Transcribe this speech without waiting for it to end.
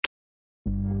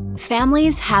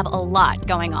Families have a lot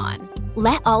going on.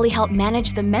 Let Ollie help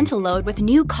manage the mental load with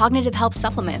new cognitive help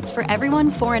supplements for everyone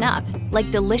 4 and up,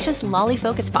 like delicious Lolly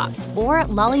Focus Pops or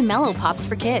Lolly Mellow Pops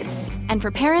for kids. And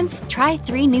for parents, try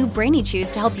 3 new Brainy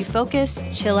Chews to help you focus,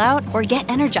 chill out, or get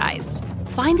energized.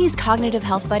 Find these cognitive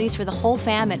health buddies for the whole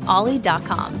fam at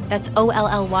ollie.com. That's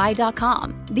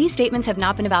OLLY.com. These statements have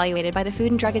not been evaluated by the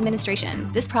Food and Drug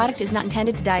Administration. This product is not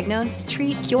intended to diagnose,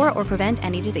 treat, cure, or prevent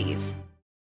any disease.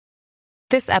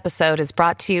 This episode is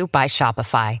brought to you by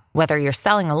Shopify. Whether you're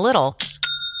selling a little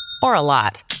or a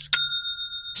lot,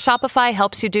 Shopify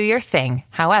helps you do your thing,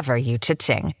 however you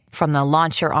cha-ching. From the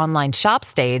launch your online shop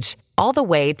stage, all the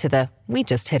way to the we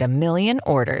just hit 1 million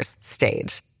orders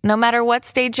stage. No matter what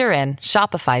stage you're in,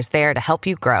 Shopify's there to help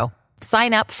you grow.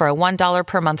 Sign up for a $1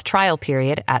 per month trial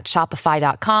period at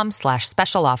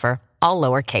shopify.com/special offer, all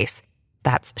lowercase.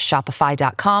 That's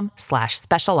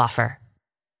shopify.com/special offer.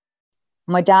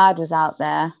 My dad was out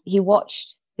there. He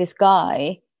watched this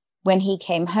guy. When he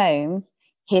came home,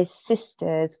 his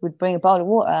sisters would bring a bowl of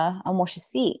water and wash his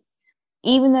feet.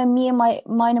 Even though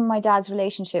mine and my dad's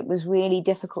relationship was really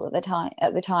difficult at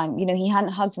the time, you know, he hadn't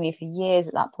hugged me for years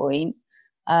at that point,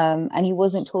 and he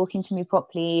wasn't talking to me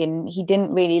properly, and he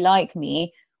didn't really like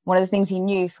me. One of the things he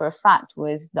knew for a fact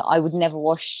was that I would never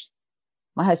wash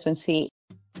my husband's feet.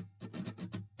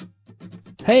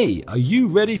 Hey, are you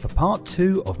ready for part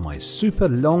 2 of my super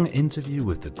long interview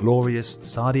with the glorious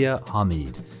Sadia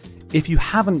Hamid? If you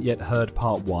haven't yet heard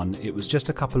part 1, it was just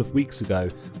a couple of weeks ago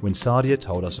when Sadia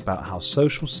told us about how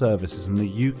social services in the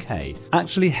UK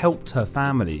actually helped her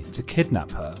family to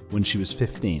kidnap her when she was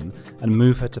 15 and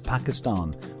move her to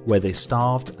Pakistan, where they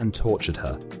starved and tortured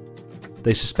her.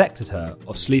 They suspected her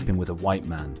of sleeping with a white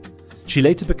man. She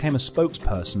later became a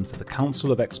spokesperson for the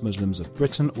Council of Ex-Muslims of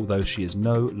Britain, although she is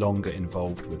no longer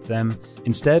involved with them,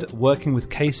 instead working with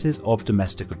cases of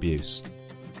domestic abuse.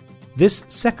 This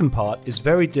second part is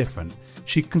very different.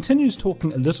 She continues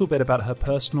talking a little bit about her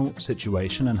personal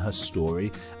situation and her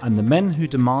story, and the men who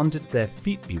demanded their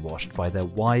feet be washed by their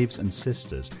wives and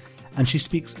sisters. And she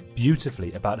speaks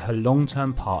beautifully about her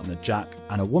long-term partner Jack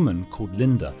and a woman called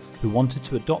Linda who wanted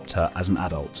to adopt her as an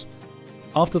adult.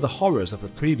 After the horrors of the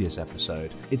previous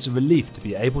episode, it's a relief to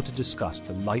be able to discuss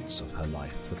the lights of her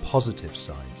life, the positive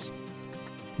sides.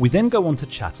 We then go on to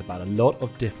chat about a lot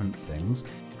of different things.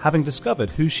 Having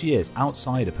discovered who she is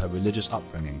outside of her religious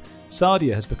upbringing,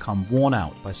 Sadia has become worn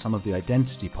out by some of the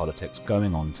identity politics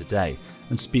going on today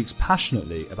and speaks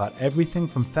passionately about everything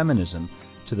from feminism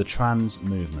to the trans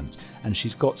movement, and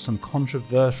she's got some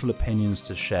controversial opinions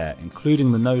to share,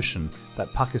 including the notion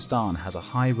that Pakistan has a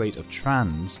high rate of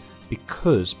trans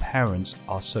because parents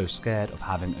are so scared of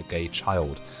having a gay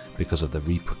child because of the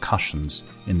repercussions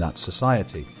in that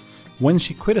society. When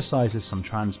she criticises some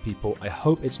trans people, I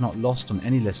hope it's not lost on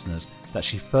any listeners that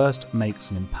she first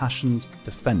makes an impassioned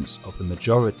defence of the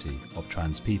majority of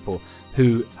trans people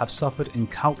who have suffered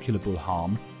incalculable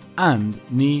harm and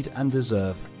need and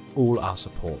deserve all our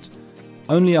support.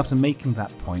 Only after making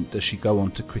that point does she go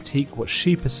on to critique what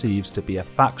she perceives to be a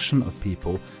faction of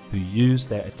people who use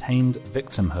their attained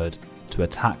victimhood to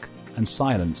attack and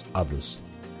silence others.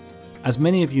 As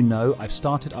many of you know, I've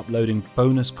started uploading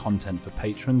bonus content for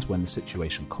patrons when the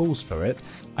situation calls for it.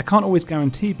 I can't always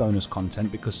guarantee bonus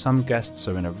content because some guests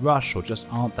are in a rush or just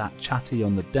aren't that chatty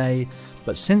on the day,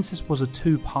 but since this was a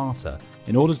 2-parter,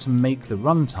 in order to make the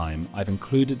runtime, I've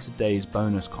included today's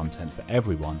bonus content for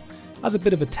everyone as a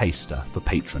bit of a taster for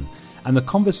Patreon, and the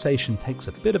conversation takes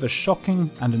a bit of a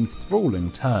shocking and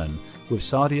enthralling turn with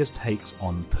Sadia's takes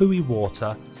on pooey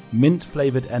water,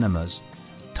 mint-flavoured enemas,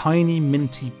 tiny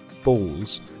minty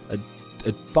balls, a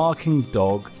barking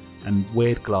dog, and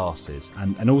weird glasses,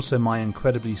 and also my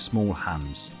incredibly small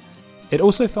hands. It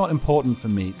also felt important for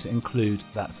me to include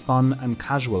that fun and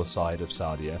casual side of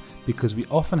Sadia because we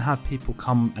often have people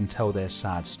come and tell their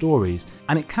sad stories,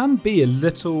 and it can be a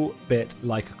little bit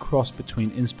like a cross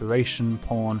between inspiration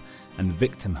porn and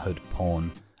victimhood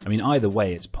porn. I mean, either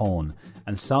way, it's porn,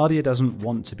 and Sadia doesn't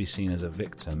want to be seen as a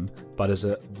victim, but as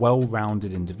a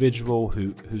well-rounded individual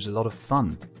who's a lot of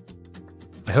fun.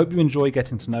 I hope you enjoy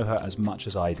getting to know her as much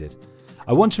as I did.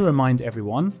 I want to remind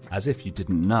everyone, as if you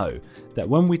didn't know, that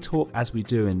when we talk as we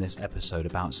do in this episode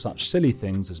about such silly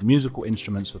things as musical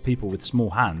instruments for people with small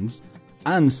hands,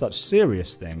 and such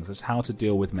serious things as how to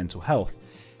deal with mental health,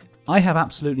 I have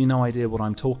absolutely no idea what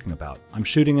I'm talking about. I'm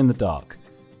shooting in the dark.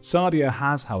 Sadia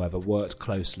has, however, worked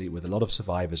closely with a lot of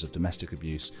survivors of domestic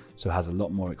abuse, so has a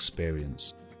lot more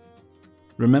experience.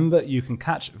 Remember, you can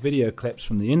catch video clips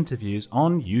from the interviews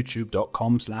on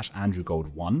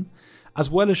youtube.com/AndrewGold1, as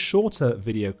well as shorter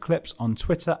video clips on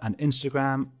Twitter and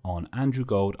Instagram on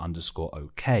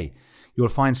andrewgold_OK. You'll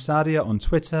find Sadia on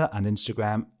Twitter and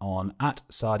Instagram on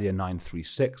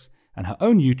 @Sadia936, and her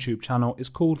own YouTube channel is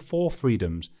called 4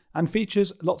 Freedoms and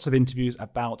features lots of interviews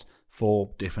about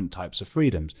 4 different types of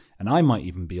freedoms, and I might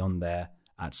even be on there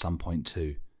at some point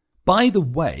too. By the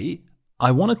way, I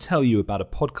want to tell you about a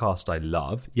podcast I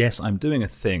love. Yes, I'm doing a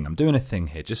thing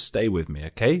here. Just stay with me,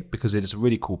 okay? Because it is a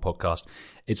really cool podcast.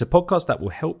 It's a podcast that will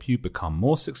help you become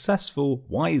more successful,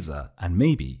 wiser, and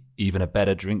maybe even a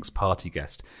better drinks party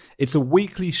guest. It's a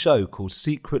weekly show called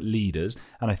Secret Leaders,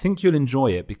 and I think you'll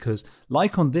enjoy it because,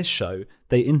 like on this show,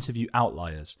 they interview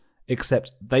outliers,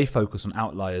 except they focus on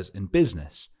outliers in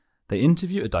business. They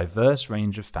interview a diverse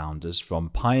range of founders from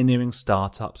pioneering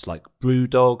startups like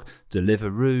Brewdog,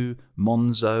 Deliveroo,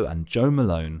 Monzo, and Joe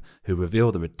Malone, who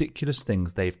reveal the ridiculous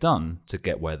things they've done to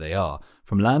get where they are,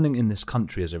 from landing in this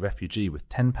country as a refugee with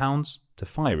 £10 to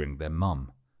firing their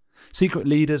mum. Secret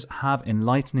Leaders have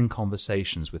enlightening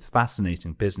conversations with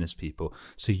fascinating business people,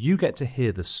 so you get to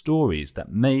hear the stories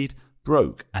that made,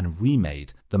 broke, and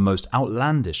remade the most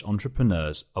outlandish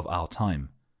entrepreneurs of our time.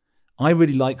 I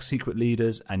really like Secret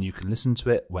Leaders, and you can listen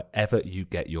to it wherever you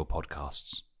get your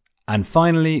podcasts. And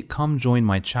finally, come join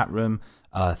my chat room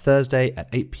Thursday at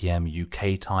 8 p.m.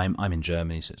 UK time. I'm in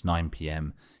Germany, so it's 9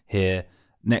 p.m. here.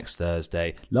 Next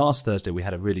Thursday. Last Thursday, we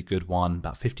had a really good one.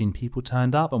 About 15 people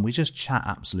turned up, and we just chat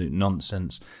absolute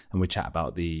nonsense. And we chat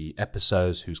about the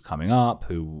episodes, who's coming up,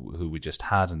 who we just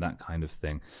had, and that kind of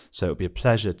thing. So it'll be a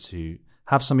pleasure to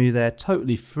have some of you there,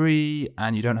 totally free,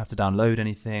 and you don't have to download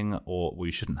anything, or well,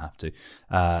 you shouldn't have to.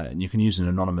 And you can use an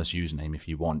anonymous username if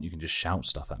you want. You can just shout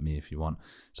stuff at me if you want.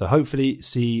 So hopefully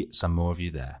see some more of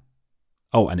you there.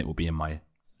 Oh, and it will be in my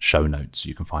show notes.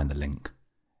 You can find the link.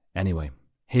 Anyway,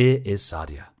 here is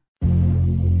Sadia.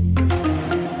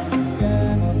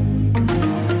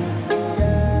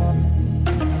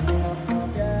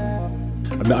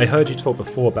 I heard you talk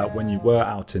before about when you were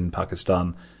out in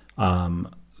Pakistan,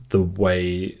 the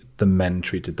way the men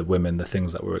treated the women, the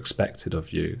things that were expected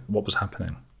of you. What was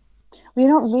happening? Well, you're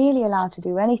not really allowed to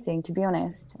do anything, to be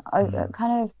honest. I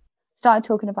kind of started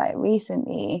talking about it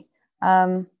recently.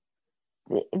 I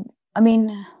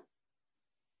mean,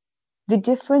 the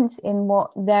difference in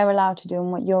what they're allowed to do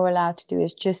and what you're allowed to do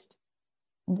is just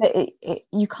that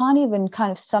you can't even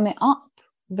kind of sum it up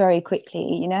very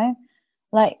quickly, you know?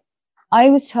 Like, I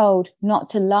was told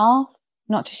not to laugh,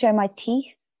 not to show my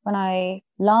teeth when I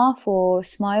laugh or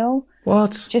smile.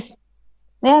 What?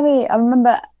 I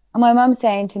remember my mum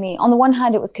saying to me, on the one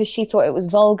hand, it was because she thought it was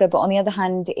vulgar, but on the other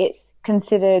hand, it's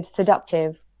considered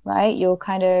seductive, right? You're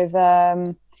kind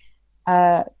of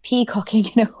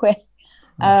peacocking in a way.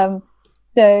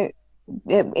 So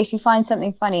if you find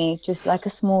something funny, just like a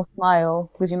small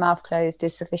smile with your mouth closed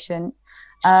is sufficient.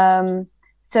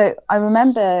 So I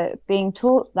remember being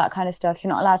taught that kind of stuff.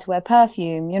 You're not allowed to wear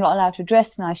perfume. You're not allowed to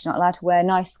dress nice. You're not allowed to wear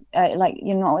nice,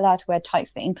 you're not allowed to wear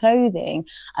tight-fitting clothing.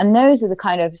 And those are the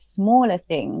kind of smaller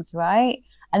things, right?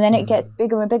 And then it gets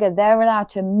bigger and bigger. They're allowed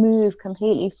to move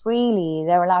completely freely.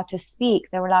 They're allowed to speak.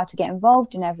 They're allowed to get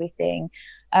involved in everything.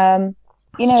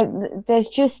 There's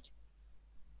just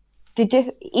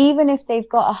even if they've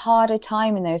got a harder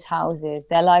time in those houses,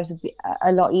 their lives would be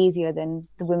a lot easier than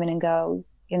the women and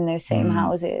girls in those same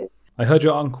houses. I heard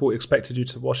your uncle expected you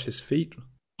to wash his feet.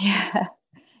 Yeah.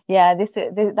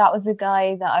 That was the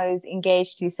guy that I was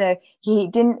engaged to. So he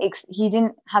didn't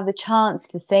have the chance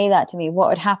to say that to me. What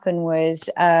had happened was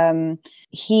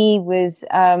he was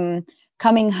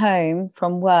coming home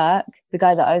from work, the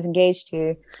guy that I was engaged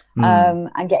to,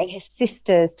 and getting his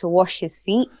sisters to wash his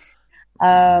feet.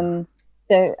 So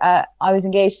I was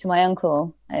engaged to my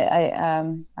uncle.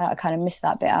 I kind of missed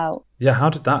that bit out. Yeah, how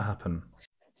did that happen?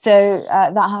 So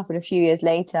that happened a few years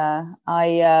later.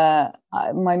 My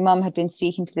mum had been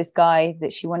speaking to this guy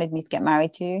that she wanted me to get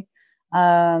married to,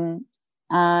 and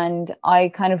I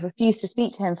kind of refused to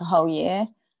speak to him for a whole year.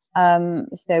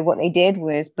 So what they did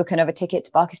was book another ticket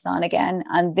to Pakistan again,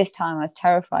 and this time I was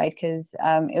terrified because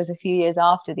it was a few years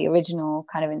after the original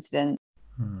kind of incident.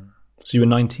 So you were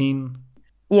 19?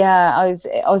 Yeah,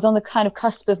 I was on the kind of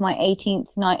cusp of my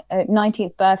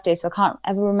 19th birthday, so I can't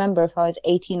ever remember if I was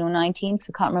 18 or 19 because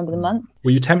I can't remember the month.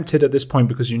 Were you tempted at this point,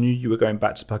 because you knew you were going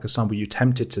back to Pakistan, were you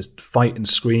tempted to fight and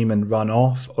scream and run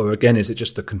off? Or again, is it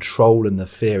just the control and the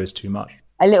fear is too much?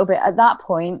 A little bit. At that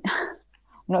point, I'm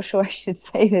not sure I should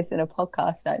say this in a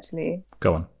podcast, actually.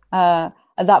 Go on.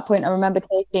 At that point, I remember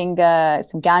taking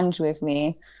some ganj with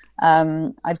me.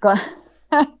 I'd got...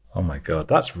 Oh my God,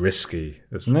 that's risky,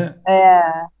 isn't it?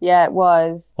 Yeah, it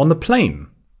was. On the plane?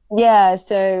 Yeah,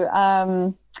 so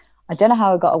I I don't know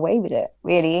how I got away with it,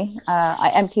 really.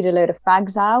 I emptied a load of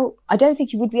fags out. I don't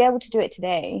think you would be able to do it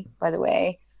today, by the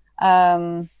way.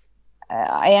 I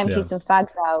emptied some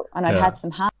fags out, and I'd had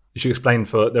some hands. You should explain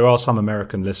there are some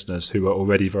American listeners who are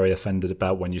already very offended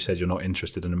about when you said you're not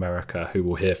interested in America, who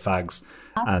will hear fags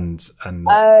and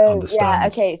understand. Yeah,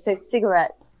 okay. So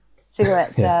cigarettes.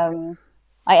 Yeah.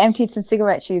 I emptied some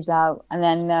cigarette tubes out and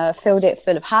then filled it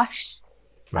full of hash.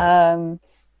 Right.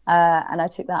 And I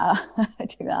took that out. I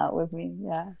took that out with me.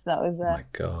 Yeah. So that was. Oh my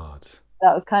God.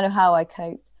 That was kind of how I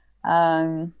coped.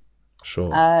 Sure.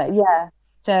 Yeah.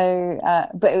 So,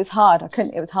 but it was hard.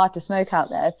 It was hard to smoke out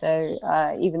there.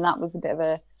 So, even that was a bit of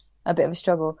a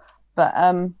struggle. But,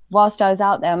 whilst I was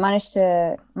out there, I managed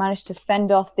to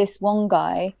fend off this one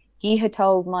guy. He had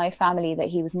told my family that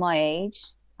he was my age,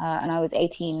 and I was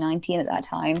 18, 19 at that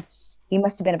time. He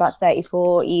must have been about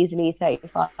 34, easily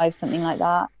 35, something like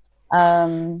that.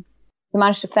 I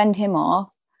managed to fend him off.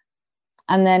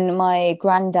 And then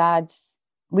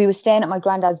we were staying at my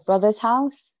granddad's brother's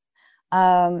house.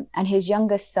 And his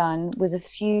youngest son was a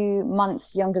few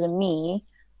months younger than me.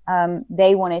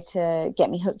 They wanted to get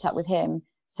me hooked up with him.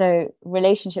 So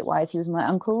relationship wise, he was my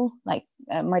uncle, like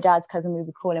my dad's cousin, we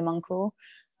would call him uncle.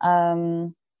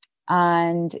 And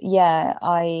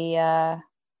yeah,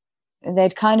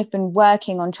 they'd kind of been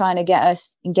working on trying to get us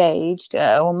engaged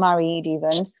or married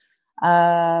even.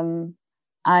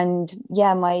 And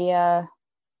yeah,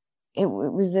 it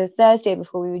was the Thursday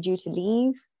before we were due to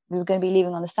leave. We were going to be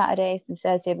leaving on the Saturday, the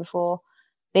Thursday before.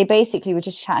 They basically were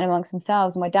just chatting amongst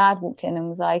themselves. My dad walked in and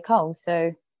was like, oh,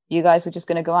 so you guys were just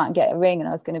going to go out and get a ring and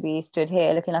I was going to be stood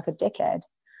here looking like a dickhead.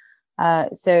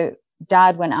 So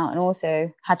dad went out and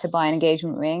also had to buy an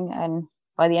engagement ring. And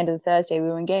by the end of the Thursday, we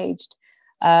were engaged.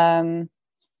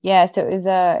 Yeah, so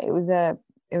it was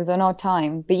an odd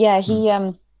time. But yeah, he,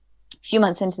 a few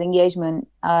months into the engagement,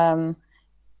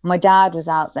 my dad was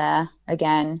out there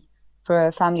again for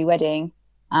a family wedding.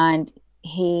 And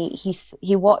he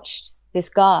watched this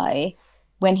guy.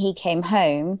 When he came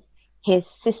home, his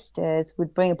sisters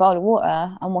would bring a bowl of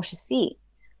water and wash his feet.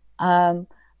 And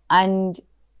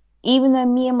even though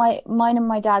mine and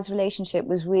my dad's relationship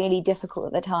was really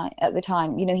difficult at the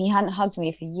time, you know, he hadn't hugged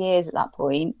me for years at that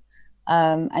point,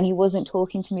 and he wasn't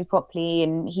talking to me properly,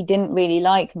 and he didn't really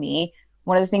like me.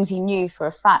 One of the things he knew for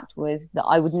a fact was that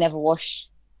I would never wash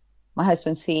my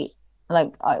husband's feet.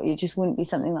 Like, it just wouldn't be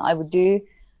something that I would do.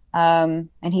 And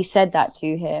he said that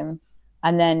to him.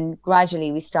 And then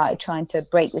gradually we started trying to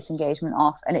break this engagement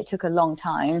off. And it took a long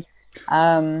time.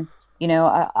 You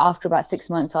know, after about 6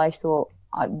 months, I thought,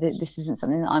 this isn't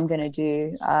something that I'm going to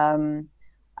do.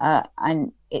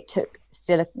 And it took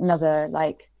still another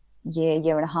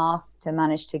year and a half to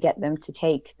manage to get them to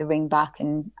take the ring back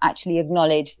and actually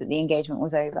acknowledge that the engagement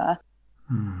was over.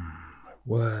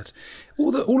 Word.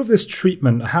 All of this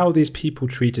treatment, how these people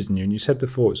treated you, and you said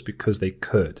before it's because they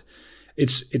could.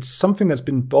 It's something that's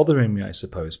been bothering me, I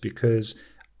suppose, because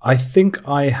I think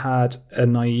I had a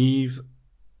naive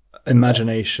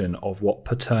imagination of what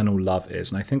paternal love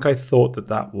is. And I think I thought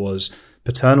that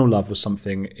paternal love was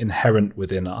something inherent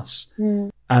within us.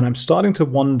 And I'm starting to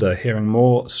wonder, hearing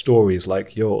more stories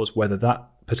like yours, whether that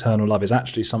paternal love is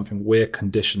actually something we're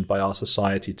conditioned by our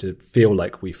society to feel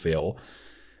like we feel.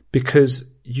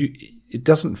 Because it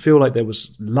doesn't feel like there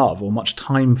was love or much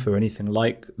time for anything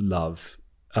like love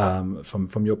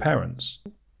from your parents.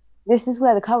 This is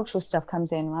where the cultural stuff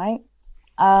comes in, right?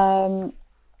 And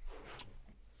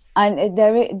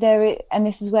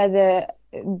this is where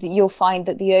you'll find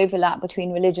that the overlap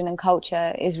between religion and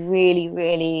culture is really,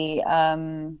 really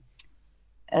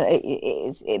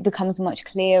it becomes much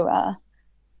clearer.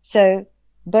 So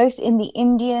both in the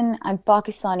Indian and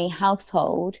Pakistani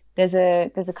household, there's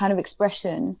a kind of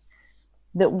expression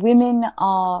that women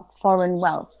are foreign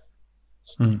wealth.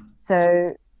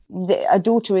 So a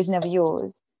daughter is never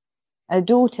yours. A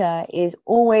daughter is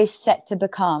always set to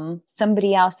become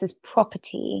somebody else's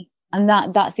property. And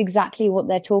that's exactly what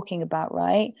they're talking about,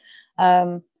 right?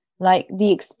 Like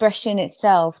the expression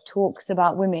itself talks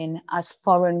about women as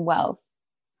foreign wealth.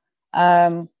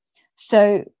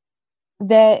 So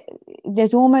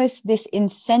there's almost this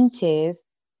incentive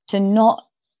to not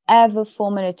ever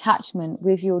form an attachment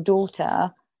with your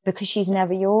daughter because she's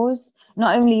never yours.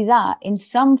 Not only that, in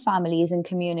some families and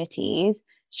communities,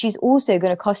 she's also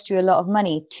going to cost you a lot of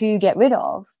money to get rid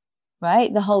of,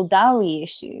 right? The whole dowry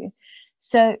issue.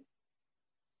 So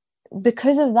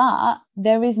because of that,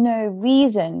 there is no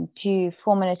reason to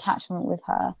form an attachment with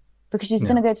her because she's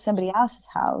going to go to somebody else's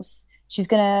house. She's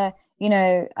going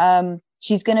to,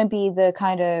 she's going to be the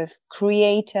kind of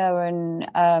creator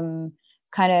and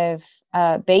kind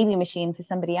of baby machine for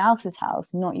somebody else's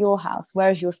house, not your house.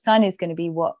 Whereas your son is going to be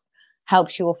what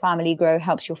helps your family grow,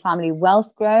 helps your family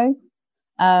wealth grow.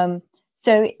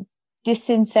 So it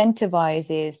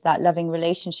disincentivizes that loving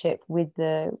relationship with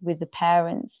the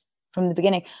parents from the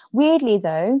beginning. Weirdly,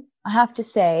 though, I have to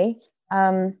say,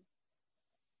 I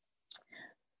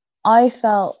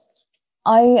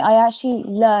actually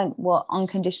learned what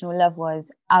unconditional love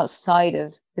was outside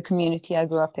of the community I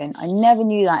grew up in. I never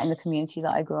knew that in the community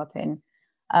that I grew up in.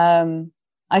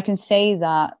 I can say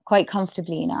that quite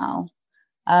comfortably now.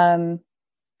 I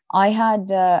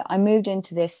moved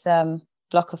into this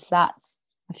block of flats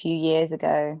a few years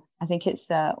ago. I think it's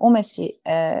almost maybe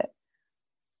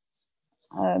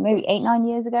 8-9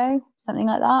 years ago, something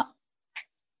like that.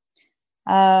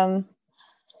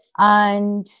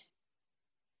 And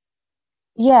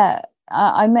yeah,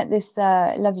 I met this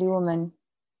lovely woman.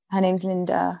 Her name's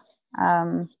Linda.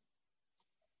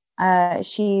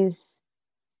 She's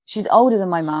older than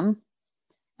my mum,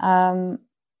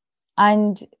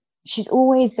 and she's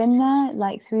always been there,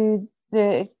 like through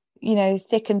the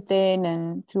thick and thin,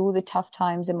 and through all the tough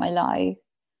times in my life.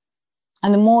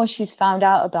 And the more she's found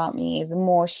out about me, the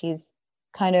more she's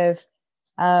kind of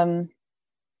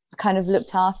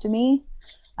looked after me,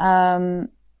 and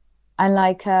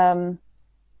like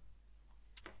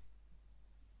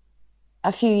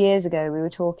a few years ago we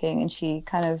were talking, and she's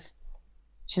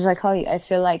like, oh, I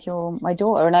feel like you're my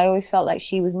daughter. And I always felt like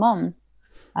she was mum.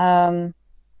 And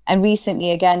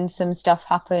recently again, some stuff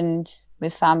happened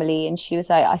with family, and she was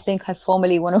like, I think I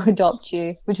formally want to adopt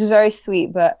you, which is very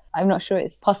sweet, but I'm not sure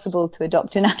it's possible to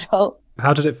adopt an adult.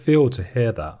 How did it feel to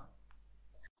hear that?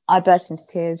 I burst into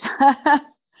tears.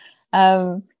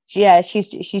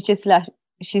 She's just left.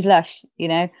 She's lush,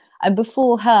 and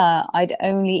before her, I'd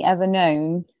only ever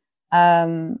known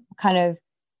kind of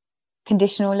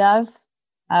conditional love,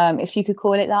 if you could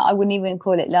call it that. I wouldn't even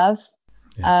call it love.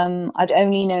 Yeah. I'd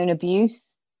only known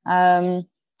abuse. So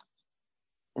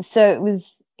it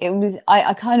was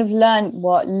I kind of learned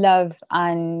what love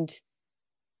and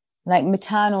like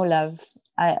maternal love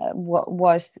what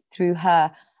was through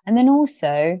her. And then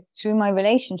also through my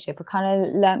relationship, I kind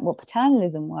of learned what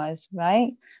paternalism was,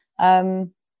 right?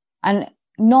 And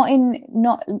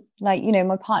not like,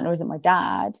 my partner isn't my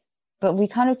dad, but we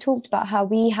kind of talked about how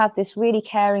we have this really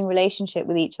caring relationship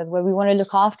with each other, where we want to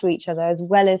look after each other as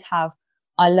well as have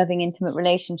our loving, intimate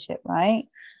relationship, right?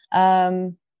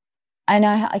 And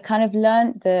I kind of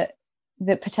learned that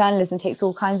paternalism takes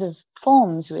all kinds of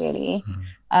forms, really.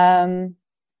 Mm.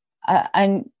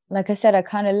 And like I said, I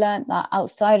kind of learned that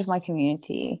outside of my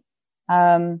community.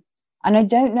 And I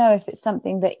don't know if it's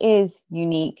something that is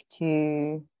unique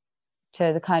to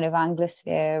the kind of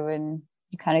Anglosphere and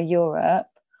kind of Europe,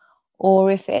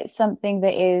 or if it's something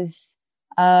that is,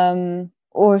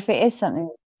 or if it is something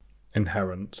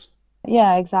inherent.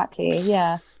 Yeah, exactly.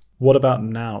 Yeah. What about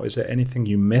now? Is there anything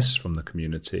you miss from the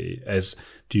community?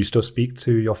 Do you still speak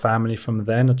to your family from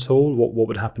then at all? What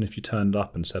would happen if you turned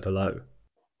up and said hello?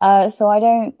 So I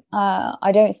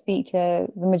don't speak to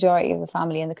the majority of the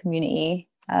family in the community.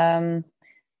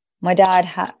 My dad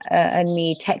and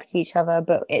me text each other,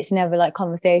 but it's never like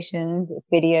conversations,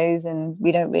 videos, and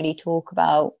we don't really talk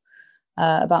about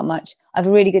much. I have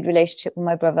a really good relationship with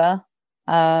my brother.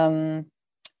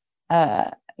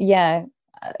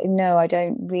 No, I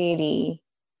don't really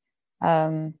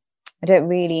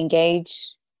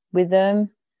engage with them.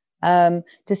 To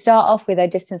start off with, I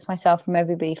distance myself from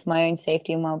everybody for my own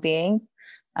safety and well-being,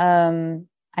 and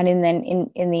in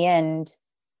the end,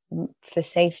 for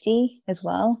safety as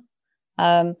well.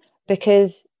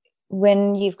 Because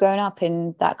when you've grown up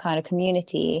in that kind of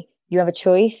community, you have a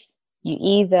choice. You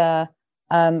either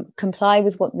comply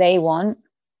with what they want,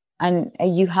 and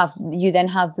you then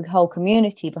have the whole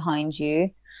community behind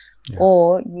you, yeah.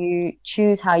 Or you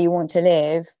choose how you want to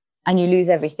live and you lose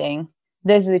everything.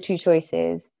 Those are the two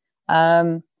choices.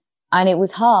 And it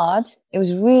was hard. It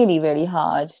was really, really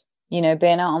hard. Being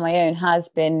out on my own has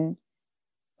been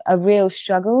a real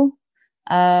struggle.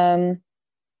 But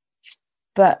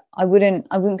I wouldn't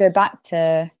go back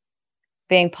to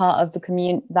being part of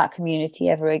that community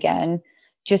ever again,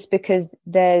 just because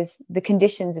the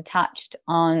conditions attached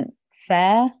aren't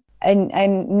fair.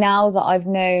 And now that I've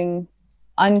known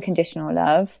unconditional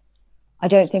love, I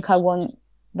don't think I want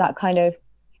that kind of,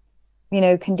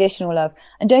 conditional love.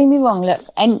 And don't get me wrong, look,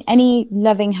 any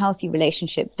loving, healthy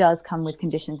relationship does come with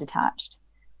conditions attached.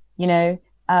 Sure.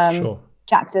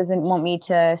 Jack doesn't want me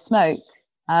to smoke.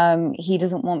 He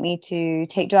doesn't want me to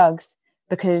take drugs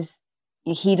because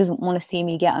he doesn't want to see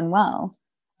me get unwell.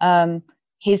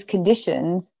 His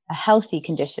conditions are healthy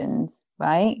conditions,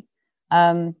 right?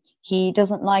 He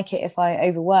doesn't like it if I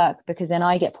overwork because then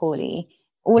I get poorly.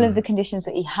 All of the conditions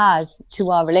that he has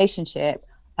to our relationship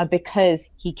are because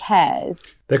he cares.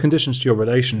 They're conditions to your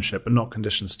relationship, but not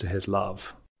conditions to his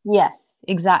love. Yes,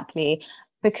 exactly.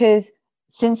 Because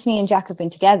since me and Jack have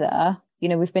been together,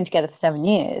 we've been together for 7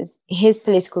 years, his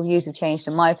political views have changed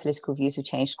and my political views have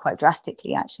changed quite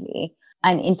drastically, actually.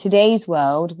 And in today's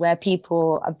world, where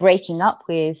people are breaking up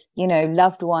with,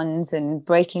 loved ones and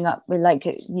breaking up with,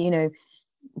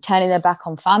 turning their back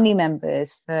on family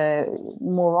members for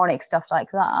moronic stuff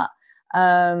like that,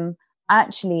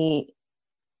 actually,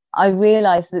 I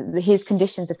realized that his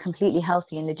conditions are completely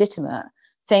healthy and legitimate.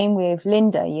 Same with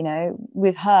Linda,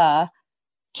 with her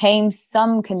came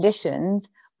some conditions,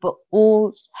 but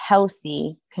all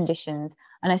healthy conditions.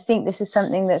 And I think this is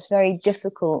something that's very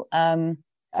difficult. I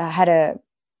had a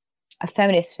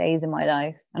feminist phase in my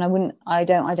life, and I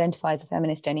don't identify as a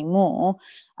feminist anymore.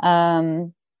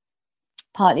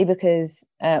 Partly because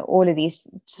all of these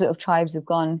sort of tribes have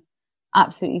gone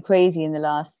absolutely crazy in the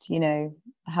last,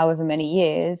 however many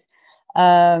years.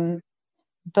 But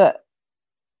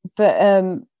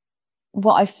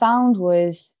what I found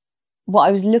was, what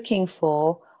I was looking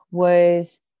for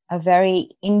was a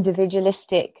very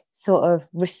individualistic sort of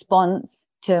response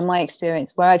to my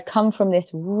experience, where I'd come from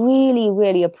this really,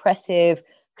 really oppressive,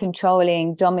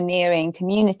 controlling, domineering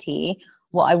community.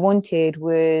 What I wanted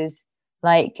was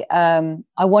I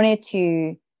wanted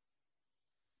to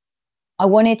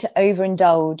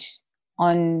overindulge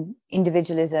on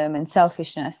individualism and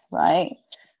selfishness, right?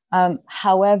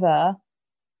 However,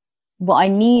 what I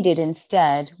needed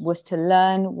instead was to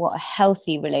learn what a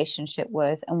healthy relationship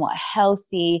was and what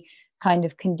healthy kind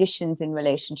of conditions in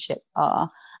relationship are.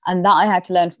 And that I had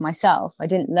to learn for myself. I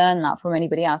didn't learn that from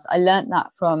anybody else. I learned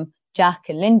that from Jack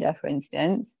and Linda, for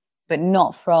instance, but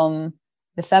not from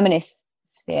the feminist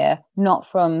sphere, not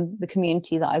from the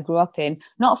community that I grew up in,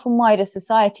 not from wider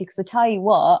society. Because I tell you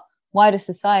what, wider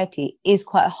society is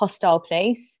quite a hostile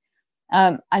place.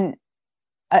 The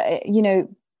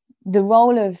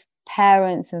role of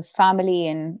parents and family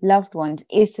and loved ones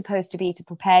is supposed to be to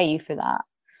prepare you for that.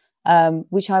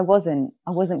 Which I wasn't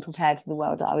prepared for the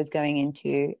world that I was going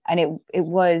into. And it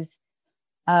was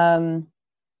a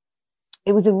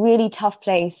really tough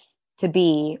place to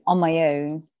be on my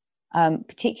own,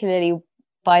 particularly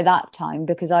by that time,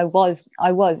 because I was,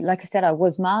 like I said, I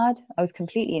was mad. I was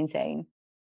completely insane.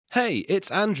 Hey,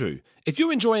 it's Andrew. If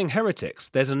you're enjoying Heretics,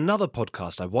 there's another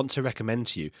podcast I want to recommend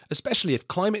to you, especially if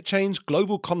climate change,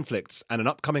 global conflicts, and an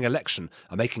upcoming election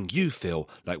are making you feel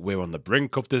like we're on the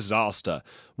brink of disaster.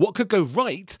 What Could Go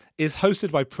Right is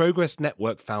hosted by Progress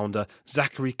Network founder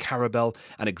Zachary Karabell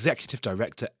and executive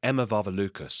director Emma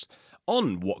Varvaloucas.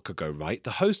 On What Could Go Right, the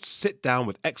hosts sit down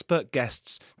with expert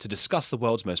guests to discuss the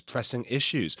world's most pressing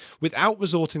issues without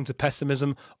resorting to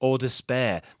pessimism or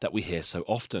despair that we hear so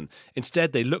often.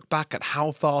 Instead, they look back at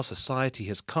how far society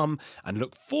has come and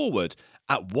look forward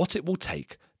at what it will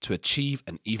take to achieve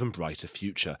an even brighter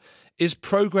future. Is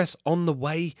progress on the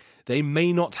way? They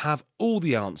may not have all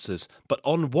the answers, but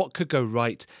on What Could Go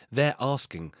Right, they're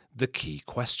asking the key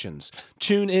questions.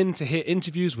 Tune in to hear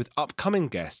interviews with upcoming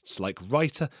guests like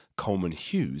writer Coleman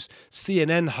Hughes,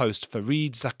 CNN host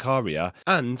Fareed Zakaria,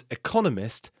 and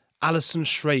economist Alison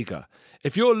Schrager.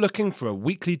 If you're looking for a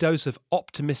weekly dose of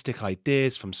optimistic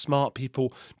ideas from smart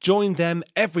people, join them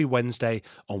every Wednesday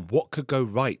on What Could Go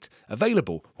Right,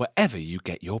 available wherever you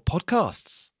get your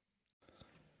podcasts.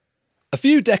 A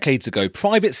few decades ago,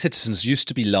 private citizens used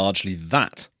to be largely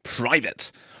that,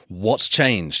 private. What's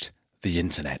changed? The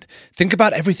internet. Think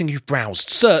about everything you've browsed,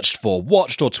 searched for,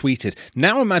 watched or tweeted.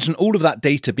 Now imagine all of that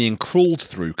data being crawled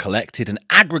through, collected and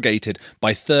aggregated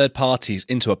by third parties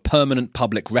into a permanent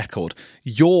public record.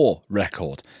 Your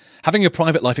record. Having your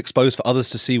private life exposed for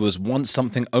others to see was once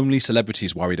something only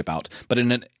celebrities worried about. But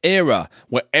in an era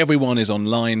where everyone is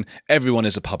online, everyone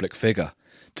is a public figure.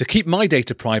 To keep my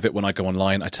data private when I go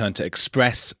online, I turn to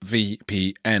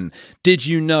ExpressVPN. Did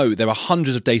you know there are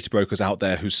hundreds of data brokers out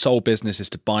there whose sole business is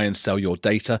to buy and sell your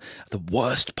data? The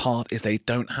worst part is they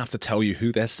don't have to tell you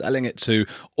who they're selling it to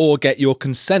or get your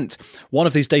consent. One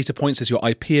of these data points is your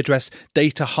IP address.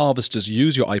 Data harvesters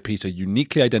use your IP to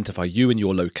uniquely identify you and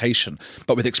your location.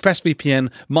 But with ExpressVPN,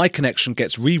 my connection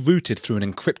gets rerouted through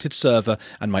an encrypted server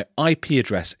and my IP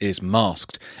address is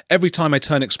masked. Every time I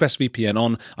turn ExpressVPN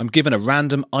on, I'm given a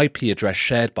random random IP address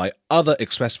shared by other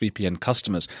ExpressVPN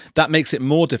customers. That makes it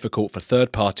more difficult for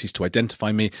third parties to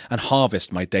identify me and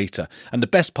harvest my data. And the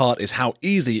best part is how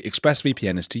easy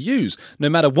ExpressVPN is to use. No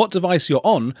matter what device you're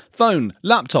on, phone,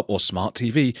 laptop or smart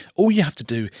TV, all you have to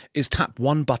do is tap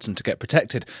one button to get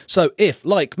protected. So if,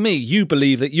 like me, you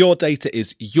believe that your data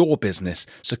is your business,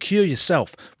 secure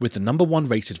yourself with the #1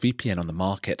 rated VPN on the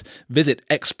market. Visit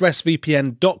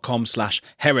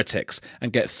expressvpn.com/heretics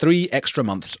and get 3 extra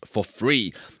months for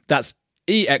free. That's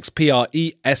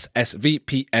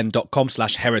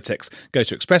expressvpn.com/heretics. Go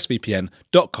to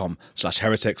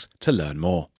expressvpn.com/heretics to learn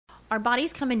more. Our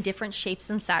bodies come in different shapes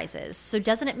and sizes, so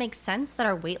doesn't it make sense that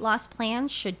our weight loss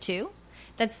plans should too?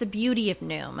 That's the beauty of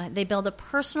Noom. They build a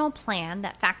personal plan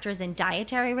that factors in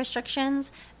dietary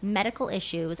restrictions, medical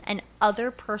issues, and other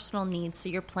personal needs so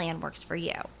your plan works for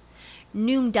you.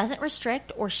 Noom doesn't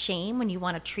restrict or shame when you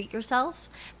want to treat yourself.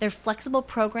 Their flexible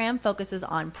program focuses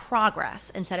on progress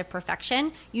instead of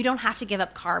perfection. You don't have to give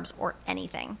up carbs or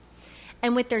anything.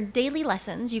 And with their daily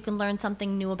lessons, you can learn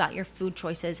something new about your food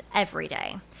choices every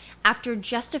day. After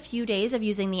just a few days of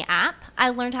using the app, I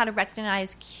learned how to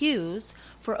recognize cues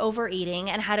for overeating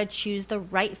and how to choose the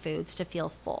right foods to feel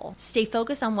full. Stay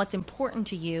focused on what's important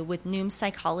to you with Noom's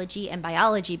psychology and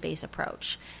biology-based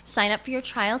approach. Sign up for your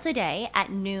trial today at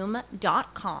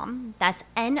Noom.com. That's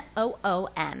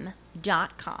NOOM.com.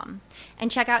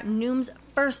 And check out Noom's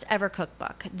first ever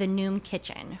cookbook, The Noom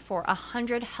Kitchen, for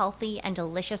 100 healthy and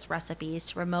delicious recipes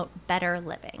to promote better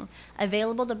living.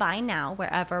 Available to buy now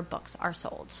wherever books are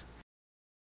sold.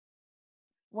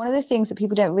 One of the things that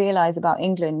people don't realize about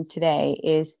England today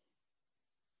is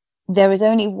there is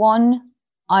only one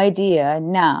idea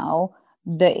now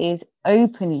that is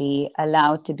openly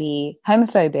allowed to be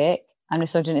homophobic and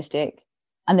misogynistic,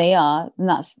 and they are, and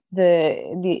that's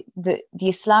the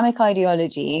Islamic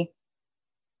ideology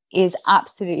is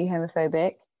absolutely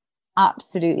homophobic,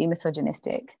 absolutely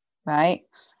misogynistic, right?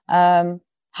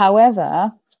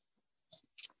 However,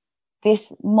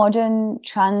 this modern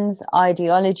trans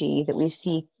ideology that we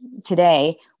see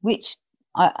today, which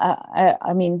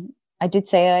I mean, I did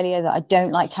say earlier that I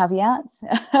don't like caveats.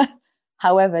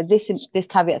 However, this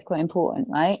caveat is quite important,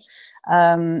 right?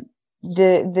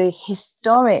 The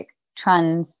historic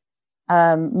trans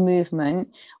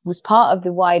movement was part of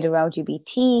the wider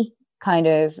LGBT kind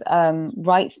of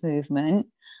rights movement,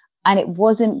 and it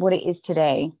wasn't what it is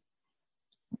today.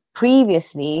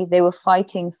 Previously, they were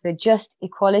fighting for just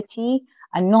equality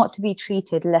and not to be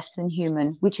treated less than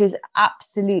human, which is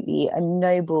absolutely a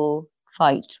noble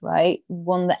fight, right?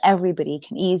 One that everybody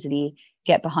can easily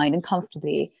get behind and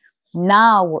comfortably.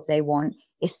 Now what they want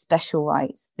is special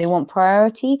rights. They want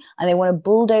priority, and they want to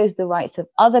bulldoze the rights of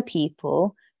other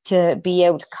people to be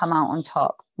able to come out on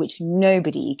top, which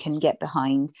nobody can get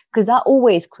behind, because that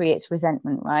always creates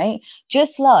resentment, right?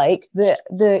 Just like the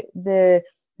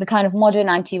kind of modern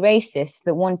anti-racists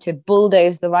that want to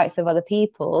bulldoze the rights of other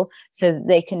people so that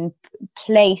they can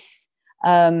place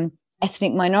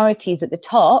ethnic minorities at the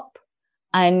top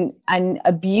and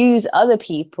abuse other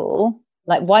people,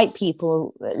 like white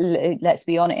people, let's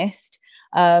be honest,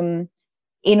 in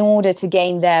order to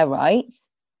gain their rights.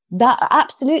 That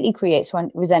absolutely creates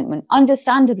resentment.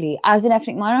 Understandably, as an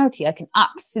ethnic minority, I can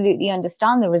absolutely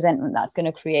understand the resentment that's going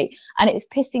to create. And it's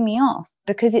pissing me off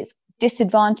because it's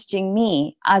disadvantaging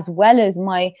me as well as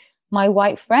my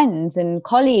white friends and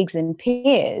colleagues and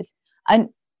peers.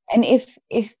 And if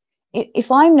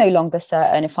I'm no longer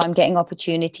certain if I'm getting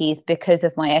opportunities because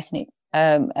of my ethnic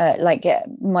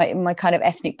my kind of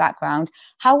ethnic background,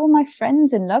 how are my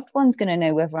friends and loved ones going to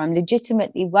know whether I'm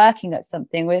legitimately working at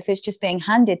something or if it's just being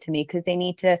handed to me because they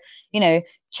need to,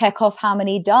 check off how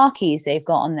many darkies they've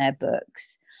got on their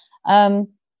books? So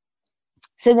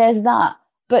there's that.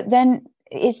 But then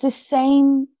it's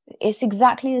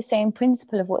exactly the same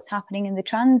principle of what's happening in the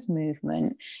trans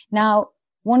movement. Now,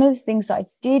 one of the things that I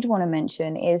did want to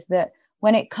mention is that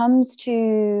when it comes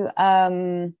to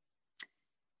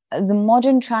the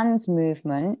modern trans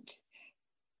movement,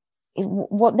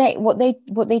 what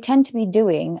they tend to be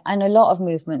doing, and a lot of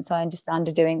movements I understand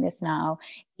are doing this now,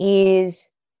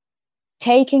 is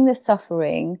taking the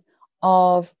suffering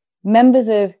of members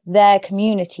of their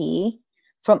community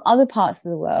from other parts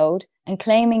of the world and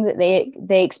claiming that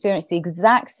they experience the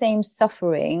exact same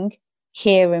suffering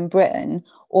here in Britain,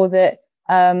 or that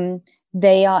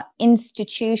they are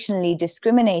institutionally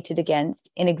discriminated against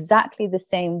in exactly the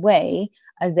same way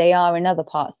as they are in other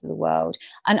parts of the world.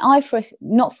 And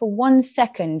not for 1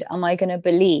 second am I going to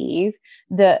believe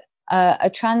that a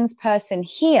trans person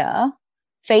here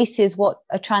faces what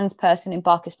a trans person in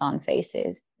Pakistan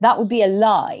faces. That would be a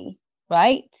lie,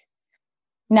 right?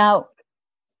 Now,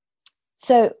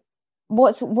 so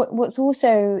what's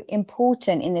also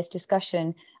important in this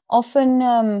discussion, often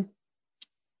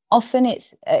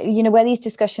it's where these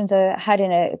discussions are had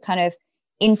in a kind of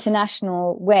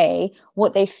international way,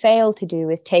 what they fail to do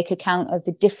is take account of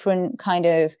the different kind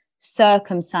of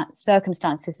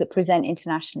circumstances that present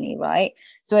internationally, right?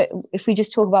 So if we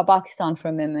just talk about Pakistan for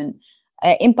a moment,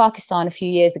 in Pakistan a few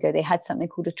years ago, they had something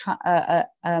called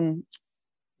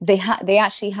they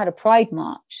actually had a Pride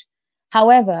March.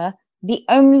 However, the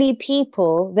only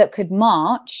people that could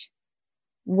march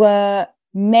were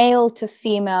male to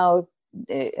female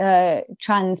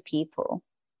trans people,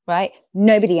 right?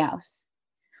 Nobody else.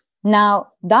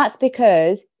 Now, that's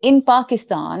because in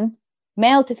Pakistan,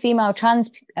 male to female trans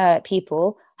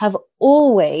people have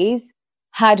always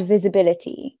had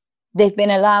visibility. They've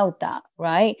been allowed that,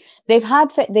 right? They've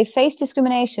faced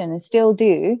discrimination and still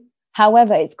do.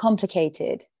 However, it's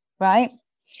complicated, right?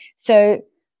 So a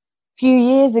few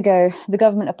years ago, the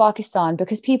government of Pakistan,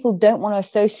 because people don't want to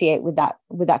associate with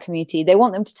that community, they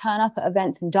want them to turn up at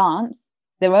events and dance.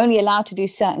 They're only allowed to do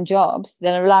certain jobs.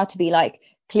 They're allowed to be like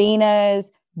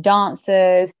cleaners,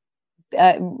 dancers,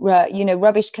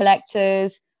 rubbish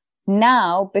collectors.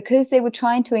 Now, because they were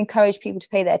trying to encourage people to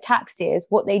pay their taxes,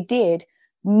 what they did,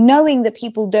 knowing that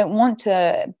people don't want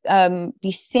to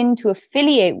be seen to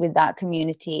affiliate with that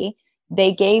community,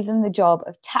 they gave them the job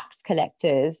of tax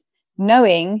collectors,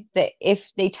 knowing that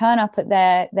if they turn up at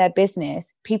their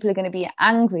business, people are going to be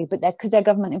angry, but because they're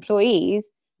government employees,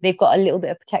 they've got a little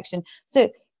bit of protection. So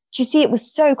do you see, it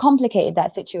was so complicated,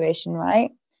 that situation,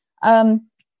 right?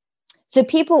 So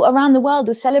people around the world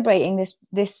were celebrating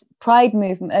this pride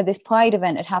movement, this pride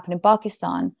event had happened in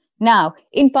Pakistan. Now,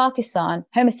 in Pakistan,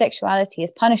 homosexuality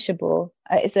is punishable.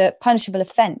 It's a punishable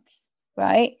offense,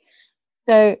 right?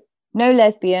 So no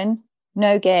lesbian,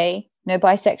 no gay, no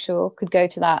bisexual could go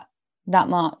to that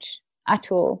march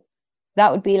at all.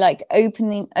 That would be like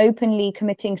openly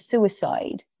committing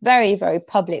suicide, very, very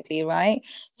publicly, right?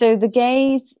 So the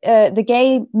gay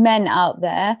men out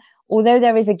there, although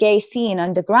there is a gay scene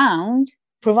underground,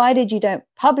 provided you don't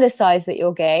publicize that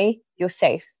you're gay, you're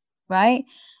safe, right?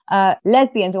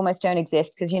 Lesbians almost don't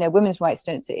exist because, women's rights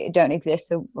don't exist.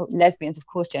 So lesbians, of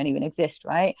course, don't even exist,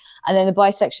 right? And then the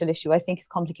bisexual issue, I think, is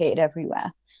complicated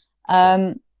everywhere.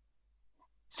 So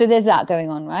there's that going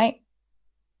on, right?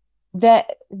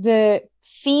 The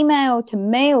female to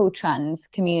male trans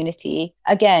community,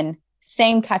 again,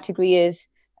 same category as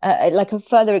like a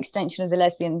further extension of the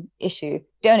lesbian issue,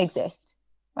 don't exist,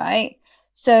 right?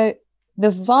 So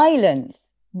the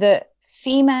violence that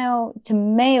female to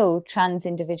male trans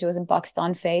individuals in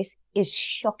Pakistan face is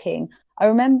shocking. I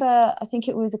remember, I think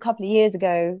it was a couple of years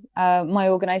ago, my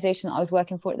organization that I was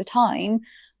working for at the time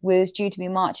was due to be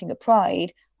marching at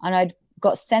Pride, and I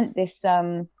got sent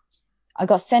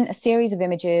a series of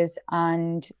images,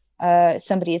 and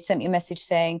somebody had sent me a message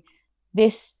saying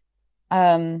this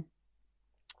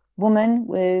woman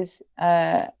was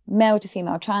male to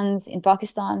female trans in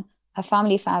Pakistan. Her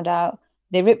family found out.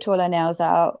 They ripped all her nails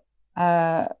out,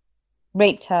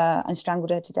 raped her and strangled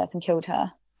her to death and killed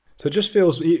her. So it just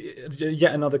feels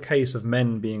yet another case of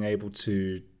men being able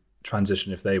to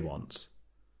transition if they want,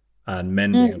 and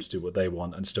men being able to do what they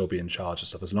want and still be in charge of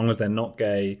stuff, as long as they're not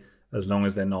gay, as long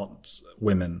as they're not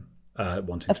women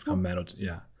wanting to become men. Of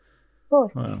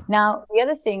course. Wow. Now, the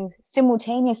other thing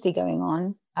simultaneously going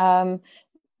on,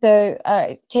 so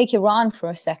take Iran for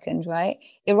a second, right?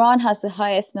 Iran has the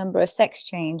highest number of sex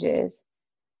changes.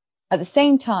 At the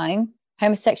same time,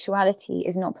 homosexuality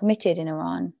is not permitted in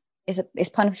Iran. It's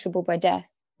punishable by death,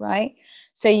 right?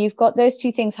 So you've got those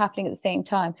two things happening at the same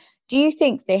time. Do you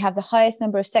think they have the highest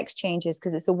number of sex changes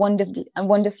because it's a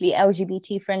wonderfully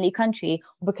LGBT-friendly country,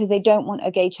 or because they don't want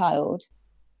a gay child?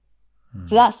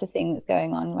 So that's the thing that's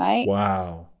going on, right?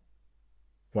 Wow,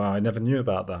 I never knew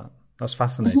about that. That's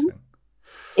fascinating.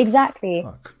 Exactly.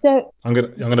 Fuck. So I'm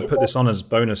gonna put this on as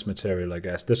bonus material, I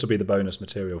guess. This will be the bonus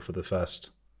material for the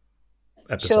first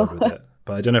episode Sure. with it.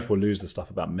 But I don't know if we'll lose the stuff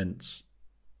about mints.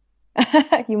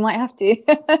 You might have to.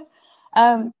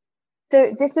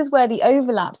 So this is where the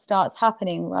overlap starts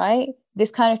happening, right?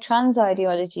 This kind of trans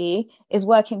ideology is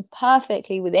working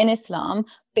perfectly within Islam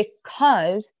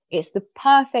because it's the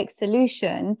perfect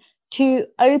solution to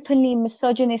openly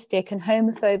misogynistic and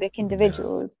homophobic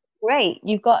individuals. Yeah. Great.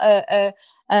 You've got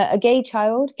a gay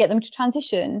child, get them to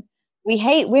transition. We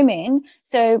hate women,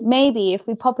 so maybe if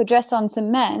we pop a dress on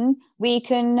some men, we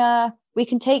can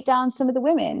take down some of the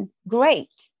women. Great.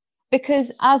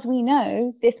 Because as we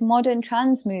know, this modern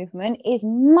trans movement is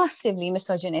massively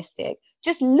misogynistic.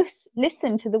 Just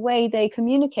listen to the way they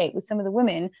communicate with some of the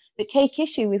women that take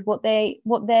issue with what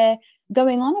they're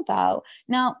going on about.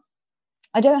 Now,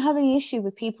 I don't have any issue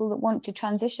with people that want to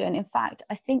transition. In fact,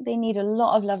 I think they need a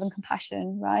lot of love and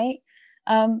compassion, right?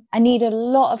 I need a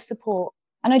lot of support.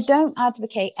 And I don't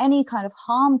advocate any kind of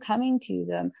harm coming to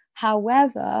them.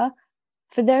 However,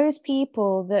 for those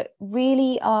people that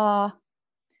really are,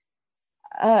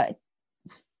 they're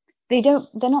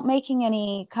not making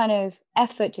any kind of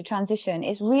effort to transition.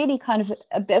 It's really kind of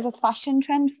a bit of a fashion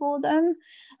trend for them.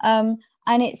 And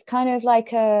it's kind of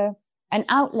like an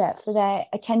outlet for their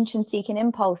attention-seeking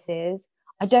impulses.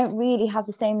 I don't really have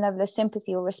the same level of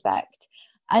sympathy or respect.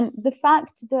 And the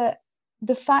fact that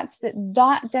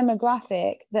that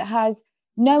demographic that has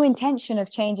no intention of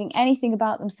changing anything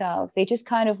about themselves, they just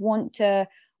kind of want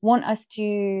us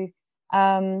to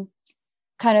kind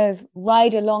of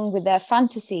ride along with their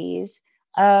fantasies.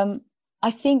 I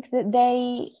think that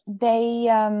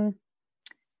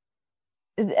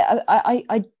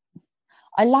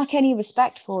I lack any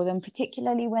respect for them,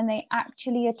 particularly when they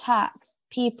actually attack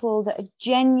people that are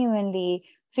genuinely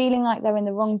feeling like they're in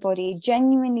the wrong body,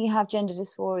 genuinely have gender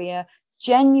dysphoria,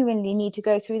 genuinely need to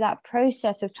go through that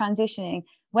process of transitioning.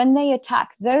 When they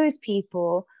attack those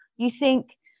people, you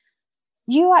think,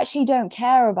 you actually don't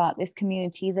care about this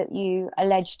community that you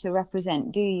allege to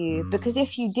represent, do you? Because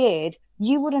if you did,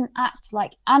 you wouldn't act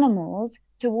like animals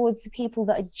towards the people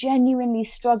that are genuinely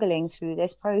struggling through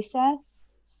this process.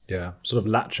 Yeah, sort of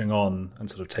latching on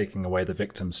and sort of taking away the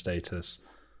victim status.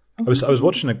 I was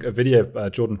watching a video,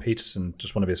 Jordan Peterson,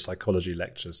 just one of his psychology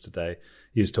lectures today.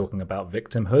 He was talking about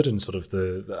victimhood and sort of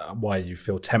the why you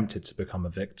feel tempted to become a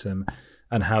victim,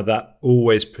 and how that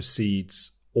always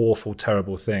precedes awful,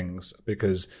 terrible things,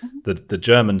 because the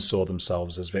Germans saw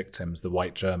themselves as victims, the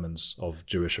white Germans of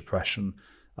Jewish oppression.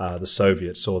 The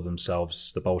Soviets saw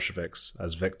themselves, the Bolsheviks,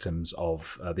 as victims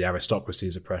of the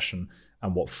aristocracy's oppression.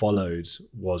 And what followed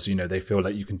was, they feel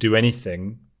like you can do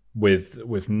anything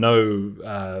with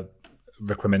no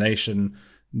recrimination,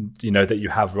 that you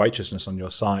have righteousness on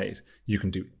your side. You can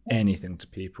do anything to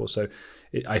people. So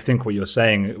I think what you're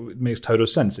saying, it makes total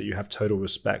sense that you have total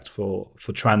respect for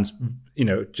trans,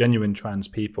 genuine trans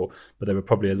people, but there were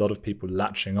probably a lot of people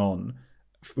latching on.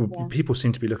 Yeah. People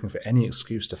seem to be looking for any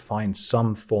excuse to find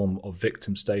some form of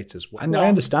victim status. And I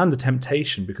understand the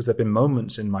temptation, because there have been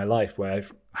moments in my life where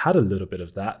I've had a little bit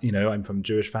of that. I'm from a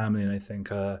Jewish family, and I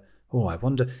think, I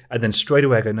wonder. And then straight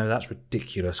away I go, no, that's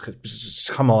ridiculous.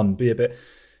 Come on, be a bit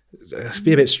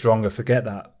stronger. Forget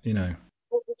that, Well,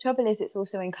 the trouble is, it's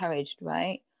also encouraged,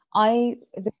 right? The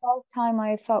first time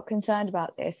I felt concerned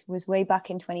about this was way back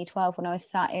in 2012 when I was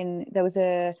there was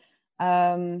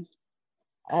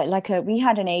we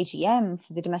had an AGM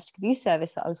for the domestic abuse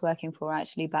service that I was working for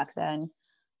actually back then.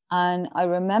 And I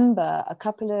remember a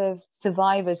couple of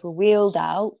survivors were wheeled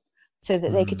out so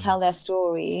that they could tell their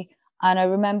story. And I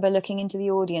remember looking into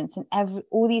the audience, and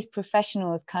all these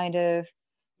professionals kind of,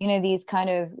 these kind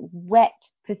of wet,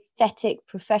 pathetic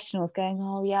professionals going,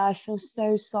 oh yeah, I feel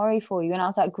so sorry for you. And I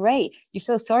was like, great, you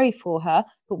feel sorry for her,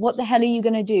 but what the hell are you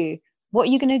going to do? What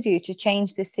are you going to do to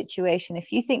change this situation?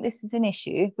 If you think this is an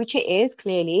issue, which it is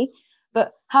clearly,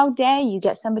 but how dare you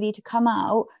get somebody to come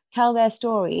out, tell their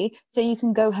story, so you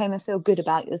can go home and feel good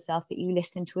about yourself that you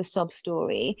listened to a sob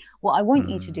story. What I want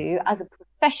you to do as a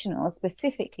professional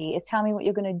specifically is tell me what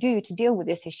you're going to do to deal with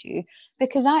this issue.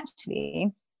 Because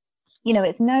actually,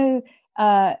 it's no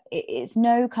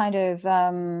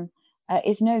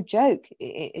joke.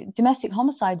 Domestic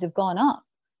homicides have gone up.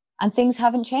 And things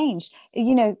haven't changed.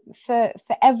 For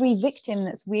every victim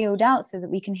that's wheeled out so that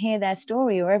we can hear their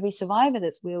story, or every survivor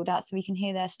that's wheeled out so we can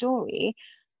hear their story,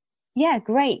 yeah,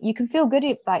 great. You can feel good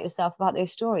about yourself about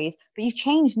those stories, but you've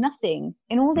changed nothing.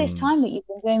 In all this time that you've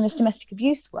been doing this domestic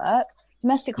abuse work,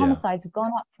 domestic homicides have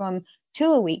gone up from 2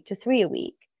 a week to 3 a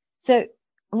week. So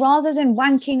rather than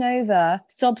wanking over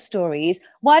sob stories,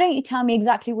 why don't you tell me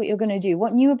exactly what you're going to do,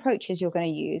 what new approaches you're going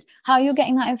to use, how you're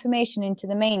getting that information into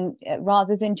the main,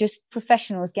 rather than just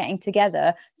professionals getting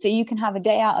together so you can have a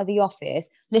day out of the office,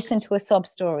 listen to a sob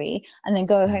story, and then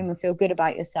go home and feel good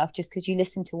about yourself just because you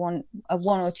listened to one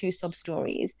or two sob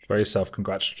stories. Very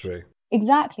self-congratulatory.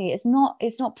 Exactly. It's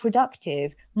not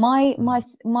productive. My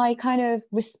kind of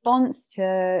response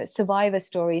to survivor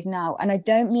stories now, and I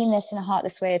don't mean this in a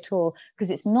heartless way at all, because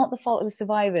it's not the fault of the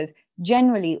survivors.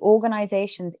 Generally,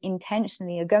 organizations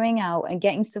intentionally are going out and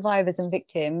getting survivors and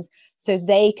victims so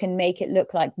they can make it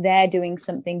look like they're doing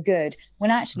something good,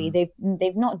 when actually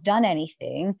they've not done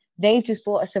anything. They've just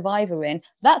brought a survivor in.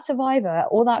 That survivor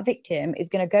or that victim is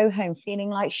going to go home feeling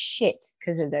like shit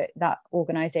because of that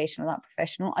organization or that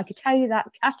professional. I could tell you that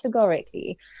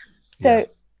categorically. So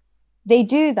they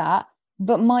do that.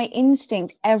 But my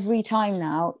instinct every time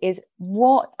now is,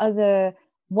 what are the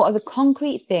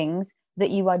concrete things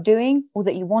that you are doing or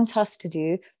that you want us to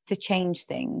do to change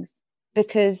things.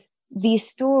 Because these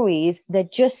stories, they're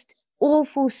just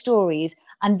awful stories,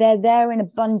 and they're there in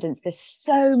abundance. There's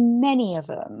so many of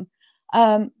them.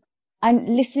 And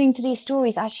listening to these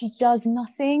stories actually does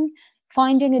nothing.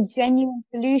 Finding a genuine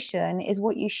solution is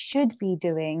what you should be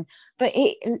doing. But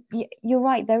you're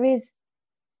right,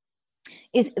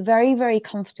 it's very, very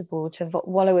comfortable to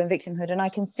wallow in victimhood. And I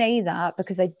can say that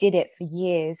because I did it for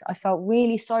years. I felt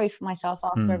really sorry for myself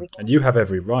after everything. And you have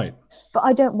every right. But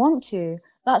I don't want to.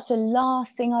 That's the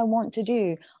last thing I want to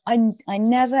do. I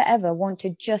never, ever want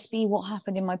to just be what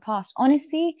happened in my past.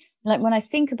 Honestly, like when I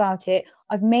think about it,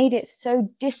 I've made it so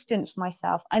distant for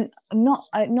myself. And not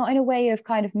in a way of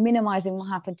kind of minimizing what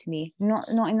happened to me. Not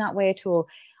in that way at all.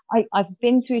 I've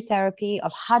been through therapy.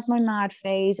 I've had my mad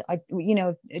phase. I've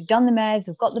done the meds.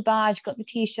 I've got the badge, got the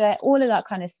T-shirt, all of that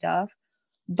kind of stuff.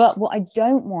 But what I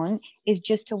don't want is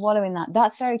just to wallow in that.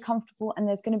 That's very comfortable. And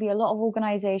there's going to be a lot of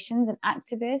organizations and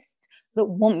activists that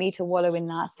want me to wallow in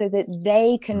that so that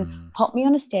they can pop me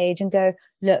on a stage and go,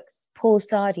 look, Paul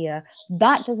Sadia,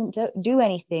 that doesn't do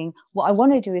anything. What I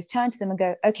want to do is turn to them and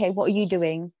go, okay, what are you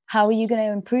doing? How are you going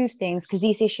to improve things? Because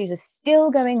these issues are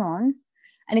still going on.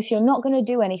 And if you're not going to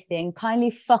do anything, kindly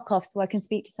fuck off so I can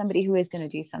speak to somebody who is going to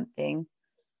do something.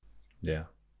 Yeah,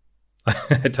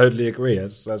 I totally agree.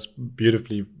 That's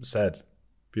beautifully said.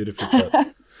 Beautifully put.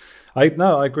 I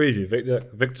agree with you.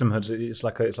 Victimhood, it's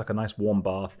like a nice warm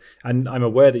bath. And I'm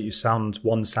aware that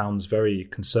sounds very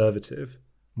conservative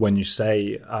when you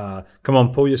say, come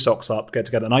on, pull your socks up, get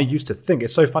together. And I used to think,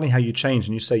 it's so funny how you change,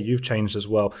 and you say you've changed as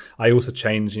well. I also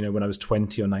changed, when I was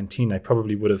 20 or 19, I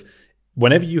probably would have,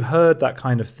 whenever you heard that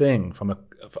kind of thing from an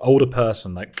older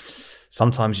person, like,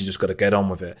 sometimes you just got to get on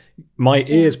with it. My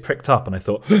ears pricked up and I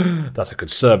thought, that's a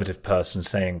conservative person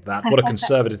saying that. What a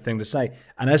conservative thing to say.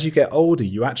 And as you get older,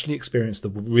 you actually experience the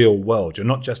real world. You're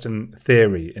not just in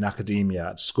theory, in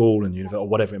academia, at school and university, or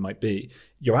whatever it might be.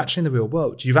 You're actually in the real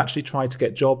world. You've actually tried to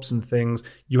get jobs and things.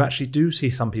 You actually do see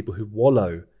some people who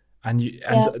wallow. And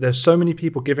there's so many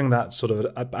people giving that sort of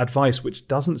advice, which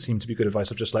doesn't seem to be good advice,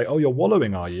 of just like, oh, you're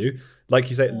wallowing, are you? Like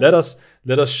you say, let us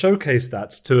showcase that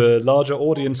to a larger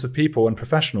audience of people and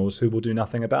professionals who will do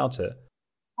nothing about it.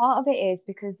 Part of it is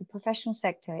because the professional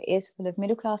sector is full of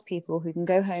middle-class people who can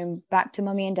go home back to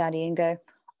mummy and daddy and go,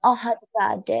 I had a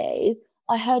bad day.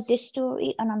 I heard this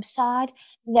story and I'm sad.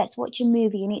 Let's watch a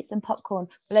movie and eat some popcorn.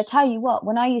 Well, I tell you what,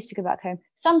 when I used to go back home,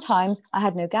 sometimes I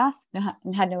had no gas,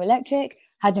 had no electric,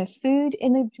 had no food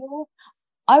in the drawer.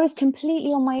 I was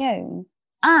completely on my own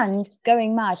and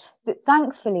going mad. But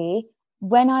thankfully,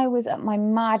 when I was at my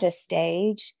maddest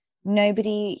stage,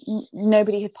 nobody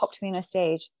had popped me on a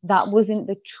stage. That wasn't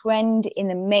the trend in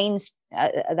the main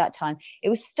at that time. It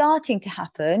was starting to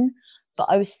happen, but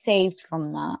I was saved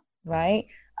from that, right?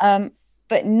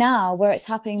 But now, where it's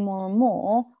happening more and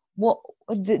more,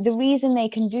 the reason they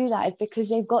can do that is because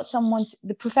they've got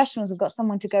the professionals have got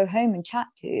someone to go home and chat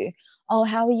to. Oh,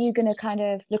 how are you going to kind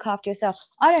of look after yourself?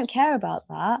 I don't care about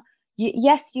that.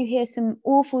 Yes, you hear some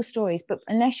awful stories, but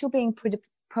unless you're being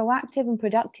proactive and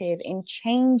productive in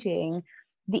changing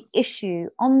the issue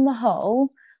on the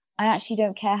whole, I actually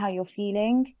don't care how you're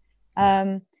feeling.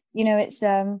 It's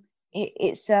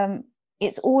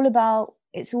all about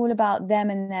them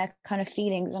and their kind of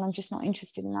feelings, and I'm just not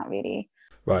interested in that really.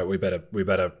 Right, we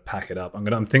better pack it up.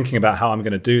 I'm thinking about how I'm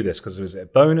going to do this, because is it a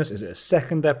bonus? Is it a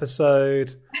second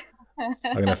episode? I'm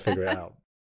going to figure it out.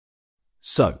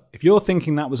 So, if you're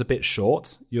thinking that was a bit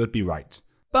short, you'd be right.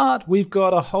 But we've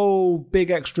got a whole big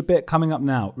extra bit coming up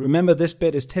now. Remember, this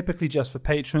bit is typically just for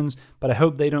patrons, but I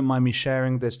hope they don't mind me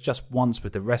sharing this just once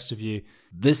with the rest of you.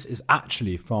 This is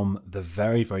actually from the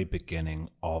very, very beginning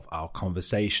of our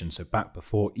conversation. So back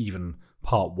before even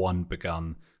part 1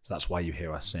 begun. So that's why you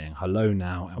hear us saying hello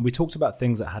now. And we talked about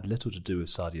things that had little to do with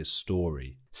Sadia's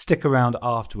story. Stick around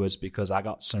afterwards, because I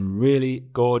got some really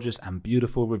gorgeous and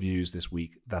beautiful reviews this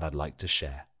week that I'd like to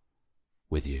share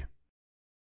with you.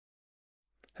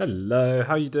 Hello,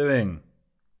 how are you doing?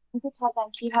 I'm good,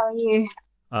 thank you. How are you?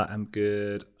 I am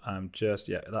good. I'm just,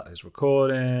 that is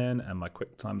recording, and my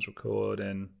QuickTime's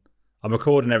recording. I'm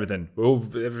recording everything.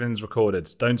 Everything's recorded.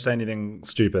 Don't say anything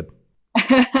stupid.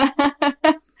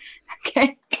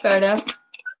 Okay, fair enough.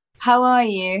 How are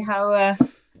you? How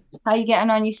are you getting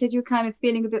on? You said you're kind of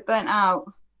feeling a bit burnt out.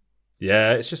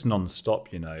 Yeah, it's just non-stop,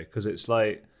 because it's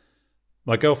like,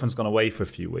 my girlfriend's gone away for a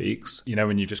few weeks.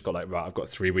 When you've just got like, right, I've got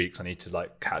 3 weeks. I need to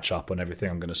like catch up on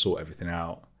everything. I'm going to sort everything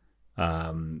out.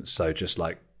 So just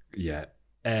like,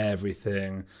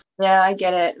 everything. Yeah, I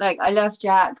get it. Like, I love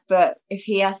Jack, but if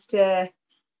he has to,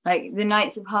 like, the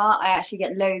nights apart, I actually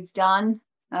get loads done.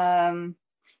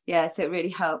 yeah, so it really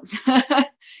helps.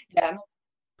 Yeah.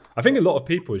 I think a lot of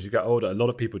people, as you get older, a lot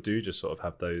of people do just sort of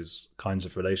have those kinds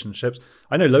of relationships.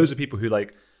 I know loads of people who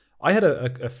like, I had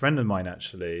a friend of mine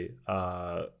actually,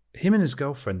 him and his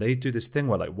girlfriend, they do this thing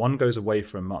where like one goes away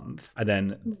for a month and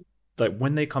then like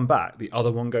when they come back, the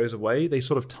other one goes away. They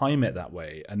sort of time it that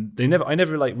way. And I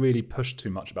never like really pushed too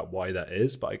much about why that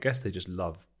is, but I guess they just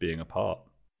love being apart.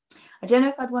 I don't know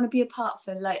if I'd want to be apart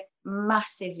for like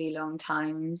massively long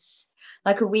times.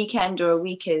 Like a weekend or a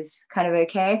week is kind of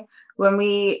okay.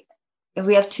 If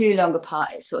we have too long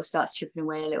apart, it sort of starts chipping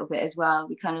away a little bit as well.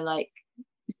 We kind of like,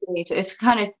 it's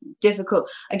kind of difficult.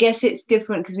 I guess it's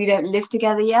different because we don't live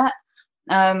together yet.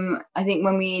 I think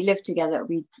when we live together, it'll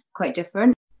be quite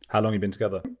different. How long have you been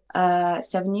together?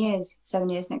 7 years. 7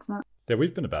 years next month. Yeah,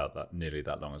 we've been about that nearly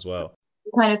that long as well.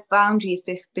 Kind of boundaries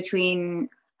between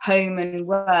home and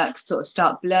work sort of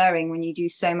start blurring when you do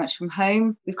so much from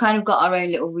home. We've kind of got our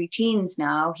own little routines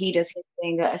now. He does his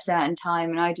thing at a certain time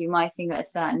and I do my thing at a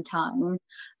certain time.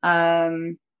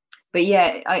 But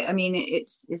yeah, I mean,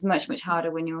 it's much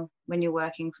harder when you're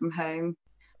working from home.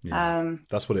 Yeah,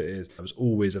 that's what it is. I was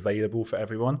always available for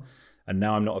everyone. And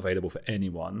now I'm not available for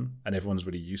anyone, and everyone's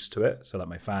really used to it. So like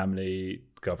my family,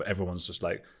 everyone's just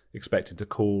like expected to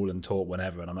call and talk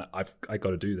whenever, and I'm like, I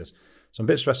got to do this. So I'm a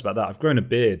bit stressed about that. I've grown a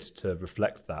beard to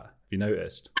reflect that. Have you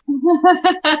noticed?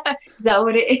 Is that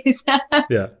what it is?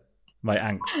 Yeah, my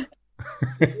angst.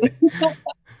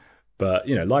 But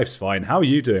life's fine. How are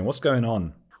you doing? What's going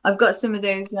on? I've got some of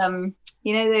those,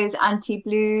 those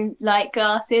anti-blue light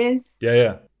glasses.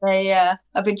 Yeah.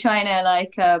 I've been trying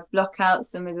to block out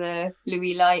some of the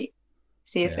bluey light,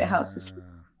 see if it helps us.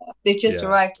 They've just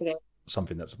arrived today.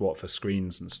 Something that's for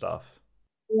screens and stuff.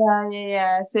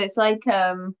 Yeah. So it's like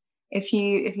if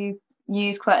you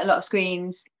use quite a lot of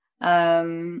screens,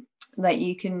 like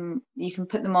you can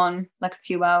put them on like a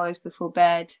few hours before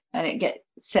bed, and it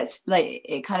sets like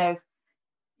it kind of,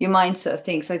 your mind sort of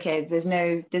thinks, okay, there's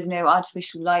no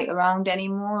artificial light around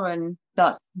anymore, and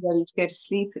starts ready to go to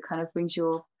sleep. It kind of brings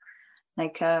your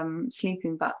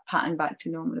sleeping pattern back to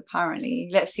normal, apparently.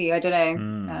 Let's see, I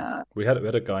don't know. We had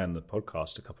a guy on the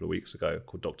podcast a couple of weeks ago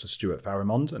called Dr. Stuart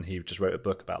Farrimond, and he just wrote a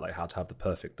book about like how to have the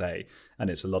perfect day,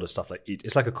 and it's a lot of stuff like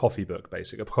it's like a coffee book,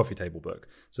 basically a coffee table book.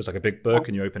 So it's like a big book,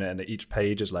 and you open it, and each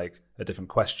page is like a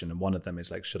different question, and one of them is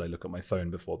like, should I look at my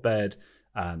phone before bed,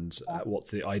 and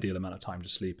what's the ideal amount of time to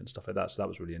sleep and stuff like that. So that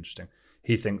was really interesting.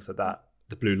 He thinks that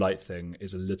the blue light thing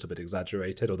is a little bit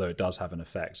exaggerated, although it does have an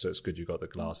effect. So it's good you got the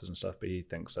glasses and stuff, but he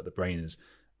thinks that the brain is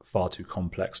far too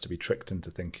complex to be tricked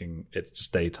into thinking it's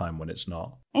daytime when it's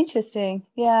not. Interesting.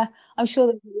 Yeah, I'm sure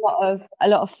there's a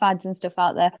lot of fads and stuff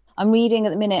out there. I'm reading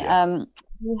at the minute. Yeah.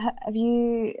 Have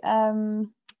you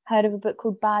heard of a book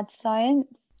called Bad Science?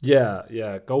 Yeah.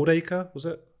 Goldacre, was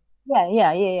it?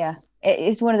 Yeah.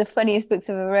 It's one of the funniest books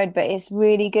I've ever read, but it's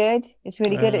really good. It talks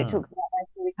about like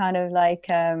really kind of like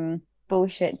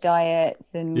bullshit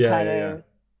diets and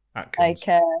Atkins.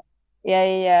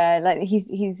 Like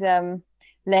he's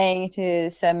laying into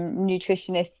some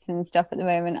nutritionists and stuff at the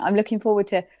moment. I'm looking forward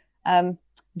to I don't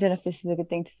know if this is a good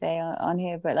thing to say on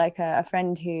here, but like a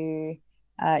friend who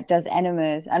does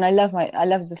enemas, and I love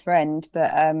the friend,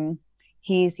 but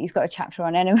he's got a chapter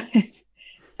on enemas.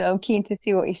 So I'm keen to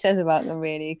see what he says about them,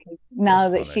 really, because now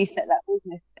that she set that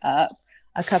business up,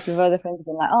 a couple of other friends have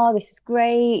been like, oh, this is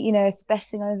great, it's the best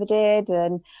thing I ever did.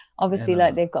 And obviously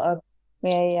like they've got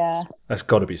that's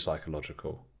got to be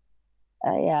psychological.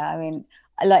 I mean,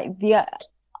 I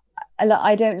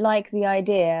don't like the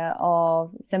idea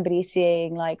of somebody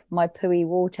seeing like my pooey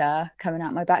water coming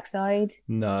out my backside.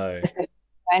 No.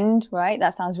 Friend, right?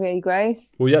 That sounds really gross.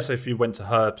 Well, yes, if you went to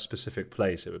her specific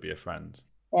place, it would be a friend.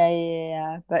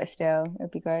 Yeah, but still,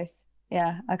 it'd be gross.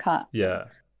 Yeah, I can't. Yeah.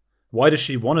 Why does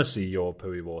she want to see your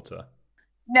pooey water?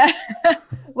 No.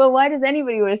 Well, why does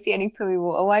anybody want to see any pooey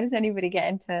water? Why does anybody get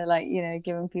into like,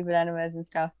 giving people enemas and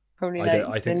stuff? Probably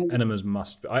I think enemas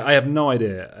must be. I have no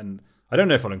idea, and I don't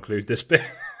know if I'll include this bit.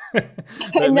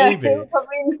 But maybe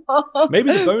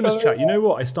the bonus chat. You know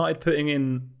what? I started putting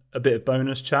in a bit of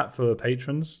bonus chat for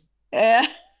patrons. Yeah.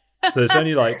 So it's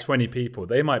only like 20 people.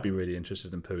 They might be really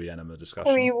interested in pooey enema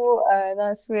discussion. Pooey water,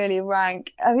 that's really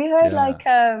rank. Have you heard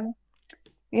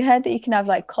you heard that you can have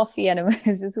like coffee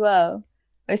enemas as well?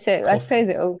 So I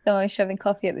suppose someone's shoving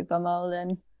coffee up your bumhole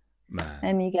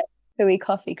and you get pooey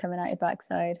coffee coming out your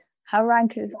backside. How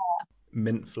rank is that?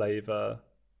 Mint flavour.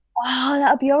 Oh,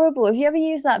 that'd be horrible. Have you ever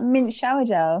used that mint shower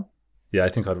gel? Yeah, I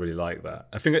think I'd really like that.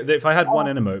 I think if I had one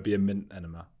enema, it'd be a mint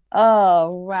enema.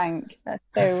 Oh, rank. That's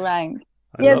so rank.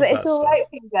 Yeah, but it's all right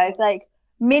for you guys. Like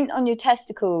mint on your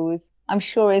testicles, I'm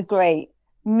sure is great.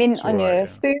 Mint on your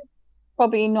food,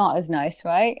 probably not as nice,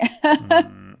 right?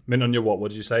 Mint on your what?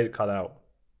 What did you say? Cut out.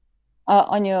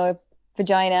 On your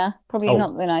vagina, probably Oh.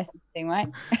 not the nicest thing, right?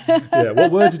 Yeah.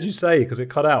 What word did you say? Because it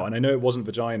cut out, and I know it wasn't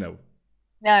vagina.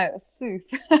 No, it was foof.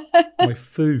 My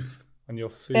foof and your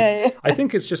foof. Yeah. I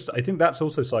think that's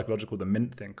also psychological, the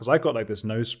mint thing, because I've got like this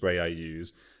nose spray I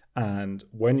use, and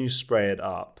when you spray it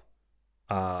up,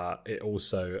 it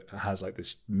also has like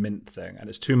this mint thing, and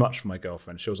it's too much for my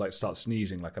girlfriend. She'll like start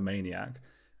sneezing like a maniac.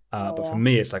 But for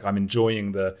me, it's like I'm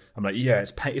enjoying I'm like, yeah,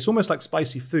 it's almost like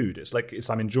spicy food. It's like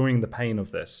I'm enjoying the pain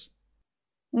of this.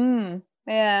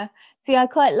 Yeah. See, I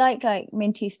quite like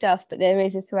minty stuff, but there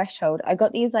is a threshold. I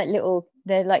got these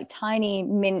they're like tiny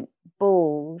mint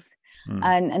balls,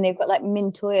 and they've got like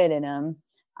mint oil in them,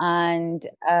 and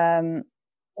they're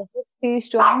too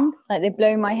strong. Like they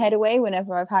blow my head away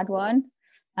whenever I've had one.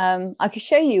 I could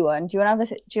show you one. Do you want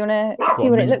to see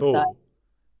what it looks like?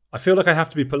 I feel like I have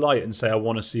to be polite and say I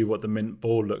want to see what the mint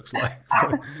ball looks like.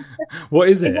 What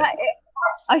is it? Is that it?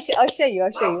 I'll show you.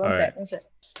 One sec.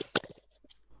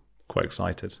 Quite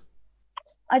excited.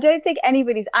 I don't think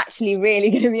anybody's actually really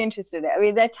going to be interested in it. I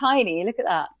mean, they're tiny. Look at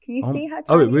that. Can you see how tiny?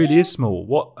 Oh, it really is small.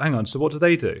 What? Hang on. So what do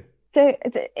they do? So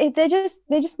they're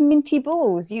just minty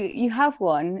balls. You have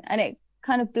one, and it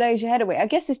kind of blows your head away. I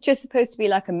guess it's just supposed to be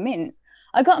like a mint.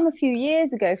 I got them a few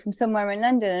years ago from somewhere in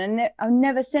London, and I've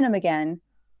never seen them again.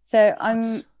 So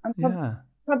I'm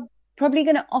probably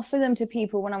going to offer them to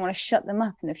people when I want to shut them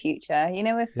up in the future. You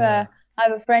know, if I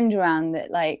have a friend around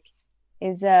that like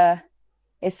is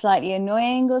slightly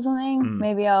annoying or something,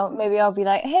 maybe I'll be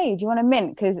like, hey, do you want a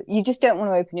mint? Because you just don't want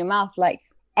to open your mouth. Like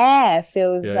air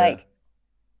feels like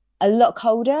a lot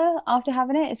colder after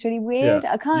having it. It's really weird.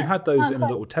 Yeah. You had those in a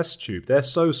little test tube. They're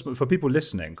so small for people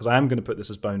listening, because I am going to put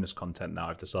this as bonus content now,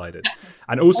 I've decided.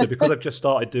 And also because I've just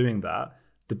started doing that,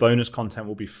 the bonus content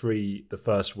will be free the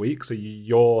first week. So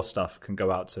your stuff can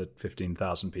go out to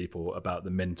 15,000 people about the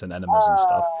mint and enemas and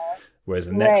stuff. Whereas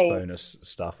the next bonus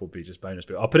stuff will be just bonus.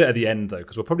 But I'll put it at the end, though,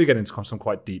 because we'll probably get into some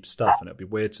quite deep stuff, and it'll be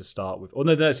weird to start with. Oh,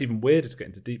 no, it's even weirder to get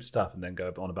into deep stuff and then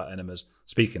go on about enemas.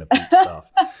 Speaking of deep stuff.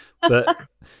 But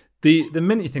the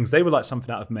minty things, they were like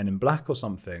something out of Men in Black or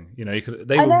something. You know,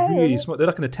 they were really small. They're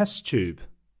like in a test tube.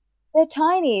 They're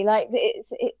tiny. Like,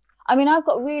 I mean, I've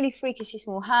got really freakishly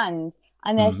small hands,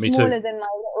 and they're smaller than my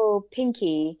little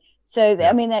pinky. So,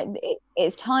 I mean,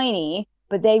 it's tiny.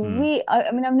 But they really, I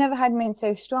mean, I've never had mint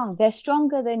so strong. They're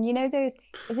stronger than, you know, those,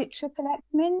 is it Triple X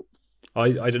mints? I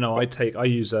don't know. I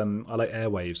use, I like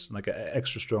Airwaves, and I get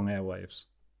extra strong Airwaves.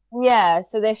 Yeah,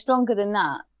 so they're stronger than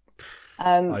that.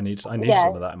 I need some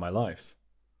of that in my life.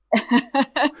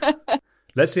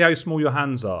 Let's see how small your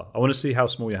hands are. I want to see how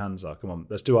small your hands are. Come on,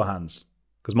 let's do our hands.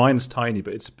 Because mine's tiny,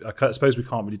 but I suppose we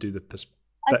can't really do the perspective.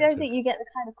 I don't think you get the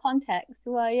kind of context.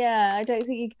 Well, yeah, I don't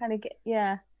think you kind of get,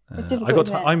 yeah.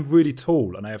 I'm really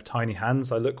tall and I have tiny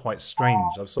hands. I look quite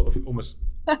strange. I've sort of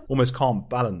almost can't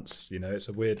balance. You know, it's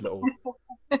a weird little.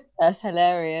 That's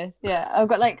hilarious. Yeah, I've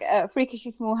got like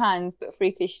freakishly small hands, but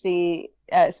freakishly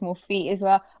small feet as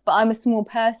well. But I'm a small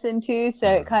person too,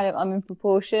 so it kind of I'm in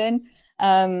proportion.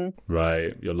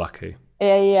 Right, you're lucky.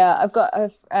 Yeah. I've got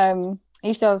I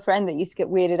used to have a friend that used to get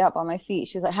weirded out by my feet.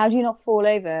 She was like, "How do you not fall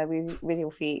over with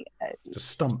your feet?" Just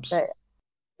stumps.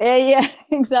 Yeah,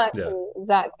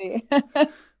 exactly.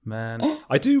 Man,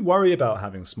 I do worry about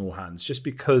having small hands just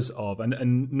because of,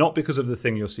 and not because of the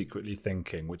thing you're secretly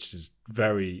thinking, which is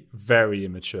very, very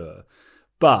immature,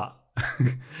 but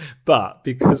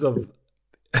because of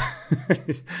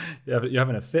you're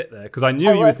having a fit there, because I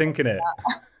knew you were thinking it.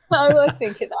 I was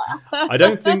thinking that. I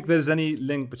don't think there's any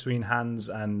link between hands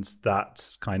and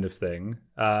that kind of thing.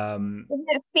 Isn't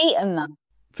it feet and that?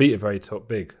 Feet are very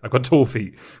big. I've got tall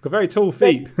feet. I've got very tall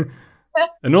feet.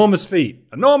 Enormous feet.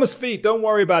 Enormous feet. Don't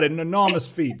worry about it. Enormous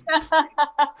feet.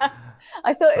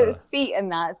 I thought it was feet and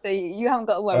that, so you haven't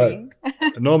got to worry.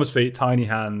 Enormous feet, tiny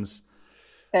hands.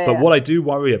 But what I do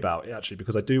worry about, actually,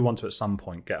 because I do want to at some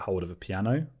point get hold of a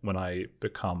piano when I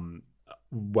become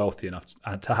wealthy enough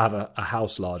to have a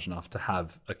house large enough to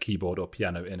have a keyboard or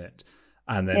piano in it,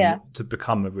 and then to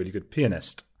become a really good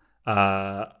pianist.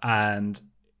 And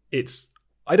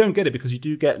I don't get it, because you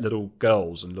do get little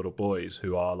girls and little boys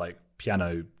who are like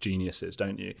piano geniuses,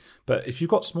 don't you? But if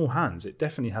you've got small hands, it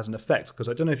definitely has an effect, because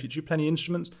I don't know if you do play any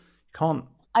instruments. You can't.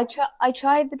 I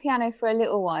tried the piano for a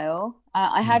little while.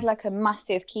 I had like a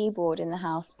massive keyboard in the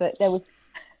house, but it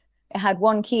had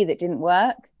one key that didn't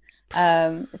work.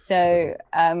 Like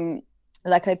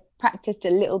I practiced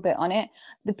a little bit on it.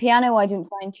 The piano I didn't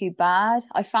find too bad.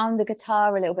 I found the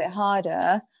guitar a little bit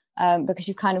harder, because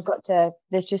you've kind of got to,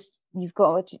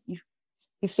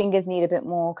 your fingers need a bit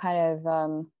more kind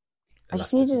of I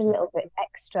just needed a little bit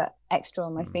extra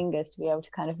on my fingers to be able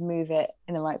to kind of move it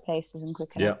in the right places and quick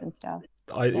enough and stuff.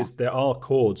 There are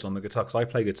chords on the guitar, because I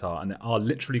play guitar, and there are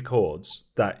literally chords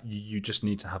that you just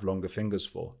need to have longer fingers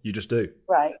for. You just do.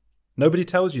 Right. Nobody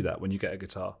tells you that when you get a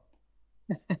guitar.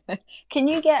 Can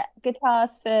you get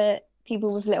guitars for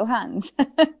people with little hands?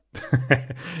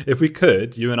 If we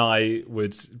could, you and I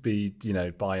would be,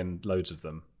 buying loads of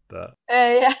them. But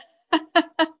yeah.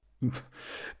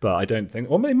 But I don't think.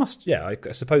 Well, they must. Yeah, I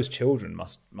suppose children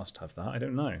must have that. I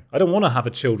don't know. I don't want to have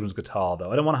a children's guitar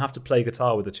though. I don't want to have to play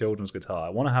guitar with a children's guitar. I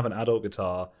want to have an adult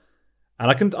guitar, and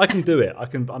I can do it.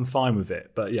 I'm fine with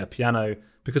it. But yeah, piano,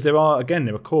 because there are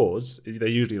chords. They're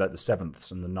usually like the sevenths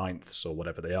and the ninths or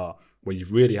whatever they are, where you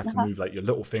really have to move like your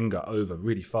little finger over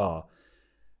really far.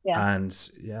 Yeah. And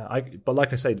yeah, but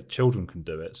like I say, the children can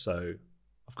do it, so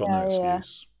I've got no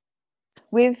excuse.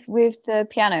 With the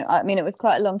piano, I mean, it was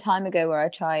quite a long time ago where I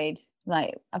tried,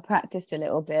 like, I practiced a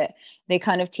little bit. They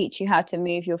kind of teach you how to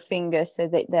move your fingers so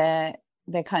that they're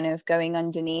kind of going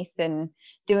underneath and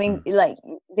doing like,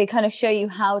 they kind of show you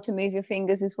how to move your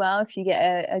fingers as well if you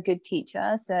get a good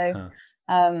teacher. So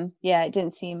it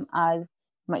didn't seem as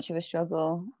much of a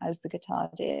struggle as the guitar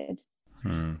did.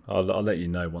 I'll let you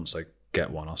know once I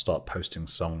get one. I'll start posting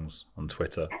songs on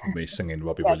Twitter of me singing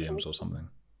Robbie Williams or something.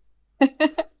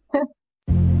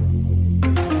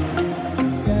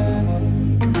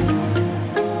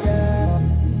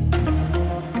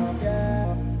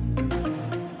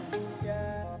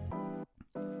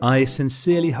 I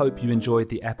sincerely hope you enjoyed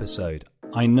the episode.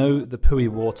 I know the pooey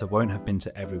water won't have been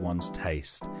to everyone's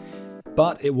taste,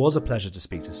 but it was a pleasure to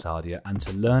speak to Sadia and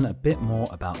to learn a bit more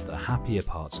about the happier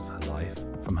parts of her life,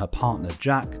 from her partner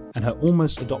Jack and her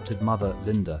almost adopted mother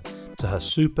Linda, to her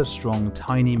super strong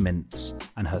tiny mints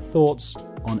and her thoughts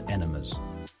on enemas.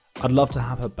 I'd love to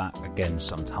have her back again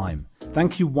sometime.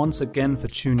 Thank you once again for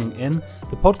tuning in.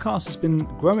 The podcast has been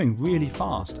growing really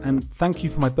fast, and thank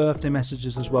you for my birthday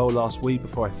messages as well last week.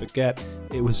 Before I forget,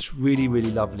 it was really,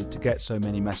 really lovely to get so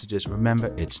many messages.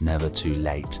 Remember, it's never too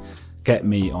late. Get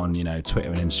me on, Twitter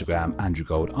and Instagram,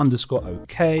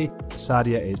 AndrewGold_OK.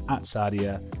 Sadia is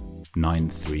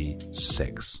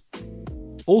 @Sadia936.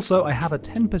 Also, I have a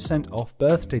 10% off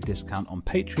birthday discount on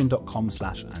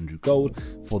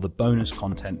patreon.com/AndrewGold for the bonus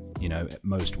content,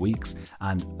 most weeks,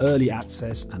 and early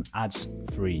access and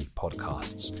ads-free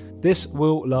podcasts. This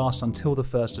will last until the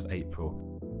 1st of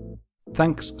April.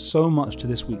 Thanks so much to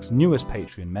this week's newest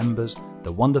Patreon members,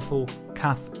 the wonderful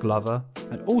Kath Glover,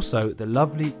 and also the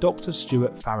lovely Dr.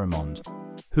 Stuart Faramond,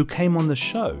 who came on the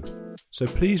show. So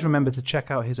please remember to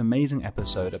check out his amazing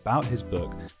episode about his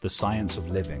book, The Science of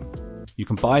Living. You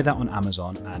can buy that on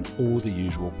Amazon and all the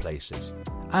usual places.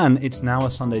 And it's now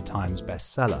a Sunday Times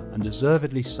bestseller, and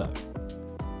deservedly so.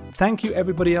 Thank you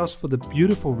everybody else for the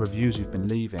beautiful reviews you've been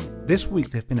leaving. This week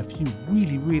there have been a few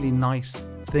really, really nice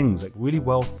things, like really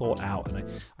well thought out, and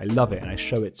I love it, and I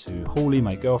show it to Hawley,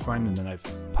 my girlfriend, and then I've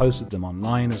posted them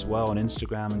online as well on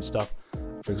Instagram and stuff.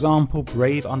 For example,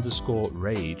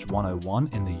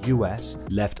 Brave_Rage101 in the US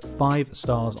left 5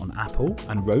 stars on Apple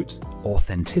and wrote,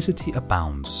 "Authenticity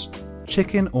abounds.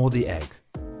 Chicken or the egg?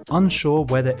 Unsure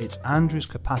whether it's Andrew's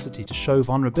capacity to show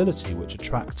vulnerability which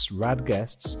attracts rad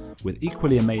guests with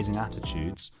equally amazing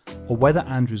attitudes, or whether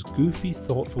Andrew's goofy,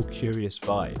 thoughtful, curious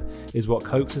vibe is what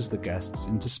coaxes the guests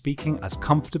into speaking as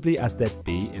comfortably as they'd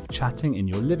be if chatting in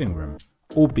your living room,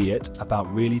 albeit about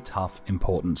really tough,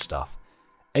 important stuff.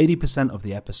 80% of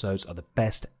the episodes are the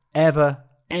best ever,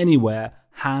 anywhere,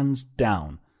 hands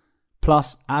down.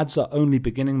 Plus, ads are only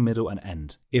beginning, middle, and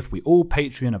end. If we all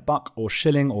Patreon $1 or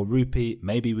shilling or rupee,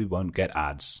 maybe we won't get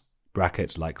ads.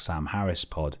 Brackets like Sam Harris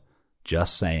pod.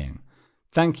 Just saying."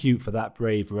 Thank you for that,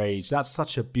 Brave Rage. That's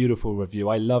such a beautiful review.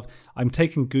 I'm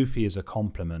taking goofy as a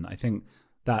compliment. I think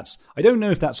I don't know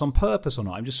if that's on purpose or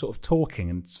not. I'm just sort of talking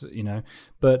and,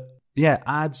 but yeah,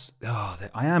 ads.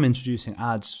 I am introducing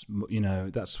ads.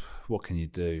 That's what can you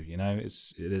do? It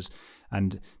is,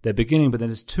 and they're beginning, but then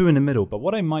there's 2 in the middle. But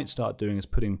what I might start doing is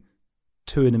putting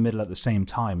 2 in the middle at the same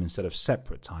time instead of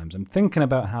separate times. I'm thinking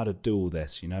about how to do all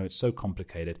this. It's so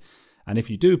complicated. And if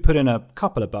you do put in a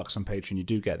couple of bucks on Patreon, you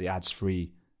do get the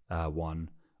ads-free one.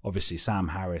 Obviously, Sam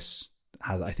Harris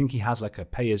I think he has like a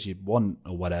pay-as-you-want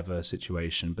or whatever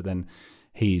situation. But then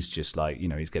he's just like,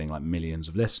 he's getting like millions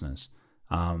of listeners.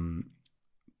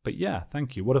 But yeah,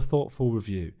 thank you. What a thoughtful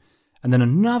review. And then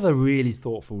another really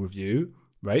thoughtful review,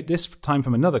 right? This time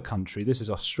from another country. This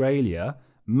is Australia.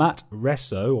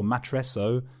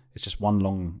 Matresso, it's just one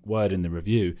long word in the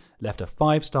review, left a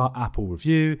 5-star Apple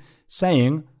review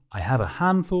saying, Australia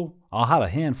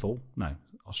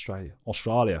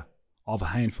of a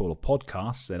handful of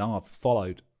podcasts that I've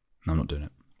followed. No, I'm not doing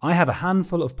it. I have a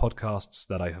handful of podcasts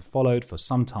that I have followed for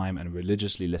some time and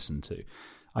religiously listened to.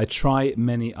 I try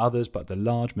many others, but the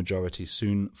large majority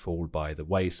soon fall by the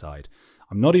wayside.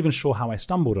 I'm not even sure how I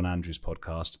stumbled on Andrew's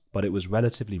podcast, but it was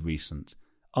relatively recent.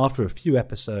 After a few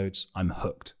episodes, I'm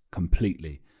hooked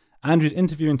completely. Andrew's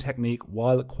interviewing technique,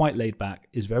 while quite laid back,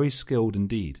 is very skilled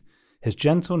indeed. His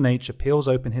gentle nature peels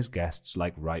open his guests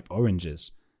like ripe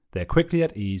oranges. They're quickly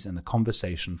at ease and the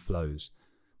conversation flows.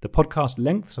 The podcast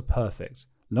lengths are perfect,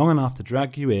 long enough to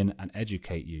drag you in and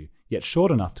educate you, yet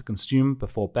short enough to consume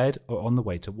before bed or on the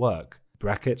way to work.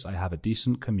 Brackets, I have a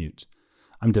decent commute.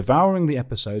 I'm devouring the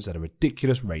episodes at a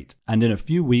ridiculous rate, and in a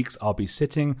few weeks I'll be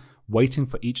sitting, waiting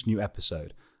for each new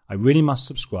episode. I really must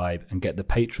subscribe and get the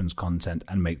patrons' content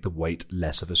and make the wait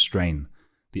less of a strain.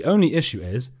 The only issue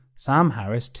is, Sam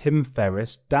Harris, Tim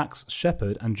Ferriss, Dax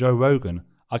Shepard and Joe Rogan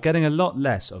are getting a lot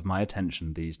less of my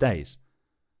attention these days.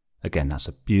 Again, that's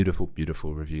a beautiful,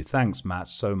 beautiful review. Thanks, Matt,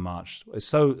 so much. It's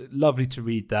so lovely to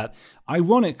read that.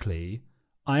 Ironically,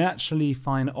 I actually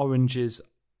find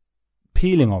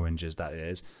peeling oranges, that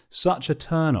is, such a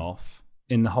turn-off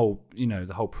in the whole,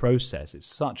 the whole process. It's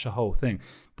such a whole thing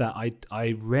that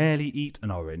I rarely eat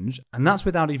an orange, and that's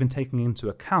without even taking into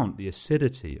account the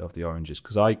acidity of the oranges,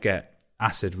 because I get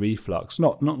acid reflux,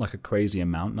 not like a crazy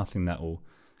amount, nothing that will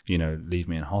leave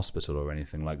me in hospital or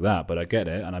anything like that, but I get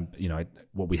it. And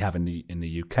what we have in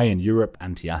the UK and Europe,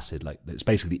 anti-acid, like it's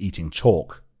basically eating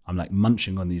chalk. I'm like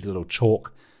munching on these little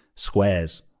chalk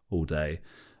squares all day.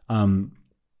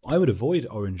 I would avoid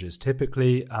oranges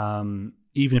typically,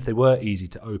 even if they were easy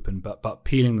to open, but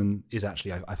peeling them is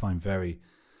actually, I find very,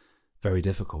 very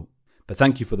difficult. But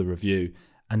thank you for the review.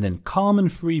 And then Carmen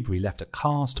Freebury left a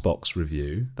Castbox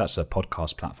review. That's a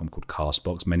podcast platform called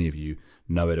Castbox. Many of you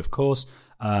know it, of course.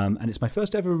 And it's my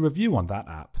first ever review on that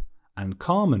app. And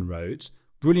Carmen wrote,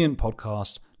 "Brilliant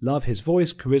podcast. Love his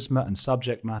voice, charisma and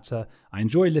subject matter. I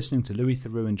enjoy listening to Louis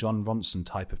Theroux and John Ronson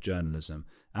type of journalism.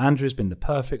 Andrew's been the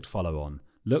perfect follow-on.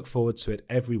 Look forward to it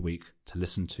every week to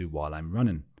listen to while I'm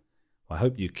running." I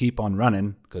hope you keep on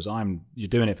running, because you're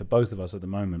doing it for both of us at the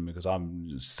moment, because I'm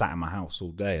just sat in my house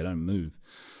all day. I don't move.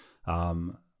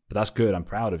 But that's good. I'm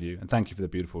proud of you. And thank you for the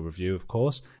beautiful review, of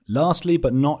course. Lastly,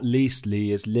 but not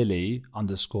leastly, is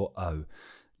Lily_O.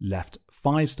 Left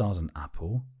 5 stars on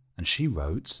Apple. And she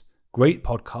wrote, "Great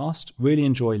podcast. Really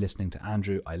enjoy listening to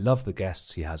Andrew. I love the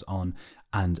guests he has on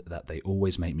and that they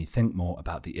always make me think more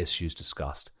about the issues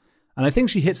discussed." And I think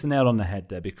she hits the nail on the head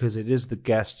there, because it is the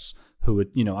guests who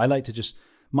would, I like to just,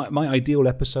 my ideal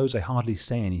episodes, I hardly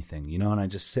say anything, and I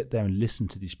just sit there and listen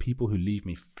to these people who leave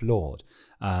me floored.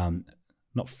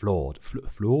 Not floored,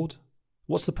 floored?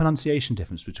 What's the pronunciation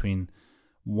difference between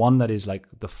one that is like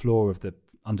the floor of the,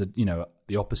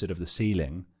 the opposite of the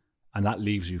ceiling, and that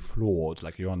leaves you floored,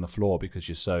 like you're on the floor because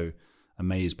you're so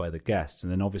amazed by the guests.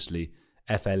 And then obviously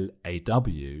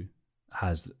FLAW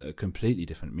has a completely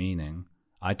different meaning.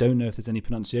 I don't know if there's any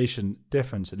pronunciation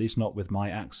difference, at least not with my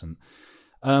accent.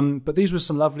 But these were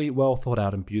some lovely, well thought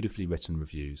out and beautifully written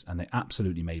reviews, and they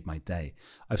absolutely made my day.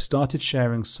 I've started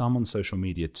sharing some on social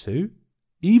media too,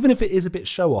 even if it is a bit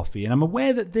show-offy. And I'm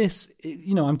aware that this,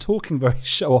 I'm talking very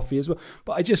show-offy as well,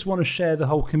 but I just want to share the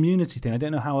whole community thing. I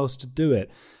don't know how else to do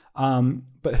it.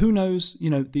 But who knows,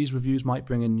 these reviews might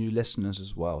bring in new listeners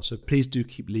as well. So please do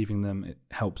keep leaving them. It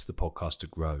helps the podcast to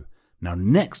grow. Now,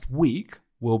 next week,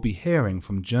 we'll be hearing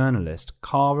from journalist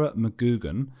Cara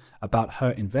McGugan about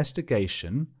her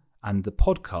investigation and the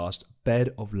podcast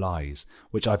Bed of Lies,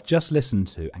 which I've just listened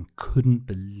to and couldn't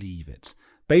believe it.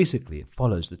 Basically, it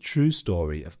follows the true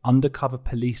story of undercover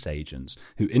police agents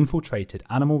who infiltrated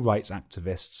animal rights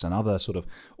activists and other sort of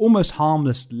almost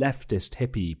harmless leftist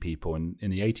hippie people in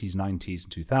the 80s, 90s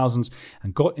and 2000s,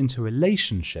 and got into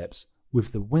relationships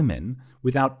with the women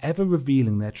without ever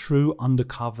revealing their true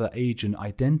undercover agent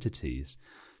identities.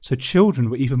 So children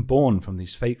were even born from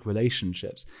these fake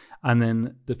relationships. And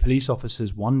then the police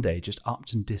officers one day just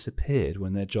upped and disappeared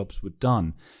when their jobs were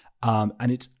done.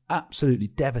 And it's absolutely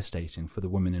devastating for the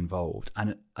women involved.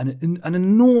 And an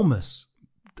enormous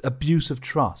abuse of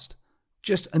trust.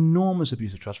 Just enormous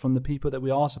abuse of trust from the people that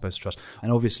we are supposed to trust. And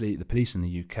obviously the police in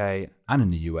the UK and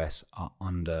in the US are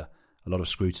under a lot of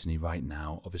scrutiny right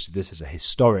now. Obviously, this is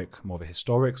more of a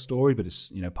historic story, but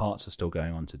it's, parts are still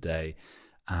going on today.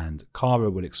 And Cara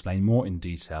will explain more in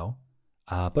detail.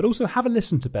 But also have a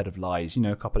listen to Bed of Lies,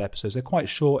 a couple episodes. They're quite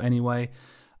short anyway.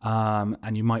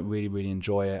 And you might really, really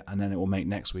enjoy it. And then it will make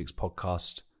next week's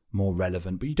podcast more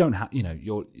relevant. But you don't have,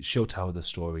 she'll tell the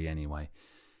story anyway.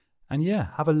 And yeah,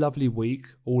 have a lovely week,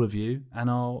 all of you.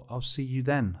 And I'll see you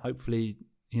then. Hopefully,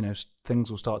 things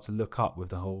will start to look up with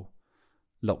the whole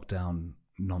lockdown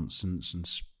nonsense and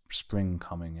spring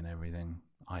coming and everything.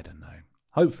 I don't know.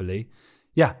 Hopefully.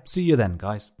 Yeah, see you then,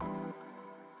 guys.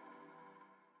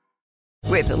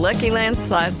 With the Lucky Land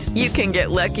Slots, you can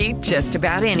get lucky just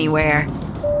about anywhere.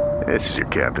 This is your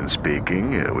captain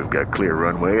speaking. We've got clear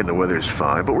runway and the weather's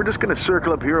fine, but we're just going to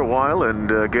circle up here a while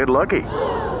and get lucky.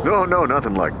 No,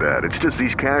 nothing like that. It's just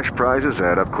these cash prizes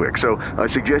add up quick. So I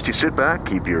suggest you sit back,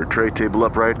 keep your tray table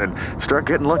upright, and start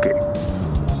getting lucky.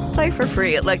 Play for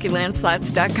free at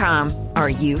LuckyLandSlots.com. Are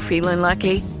you feeling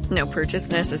lucky? No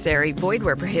purchase necessary. Void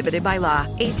where prohibited by law.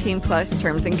 18+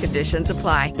 terms and conditions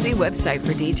apply. See website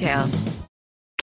for details.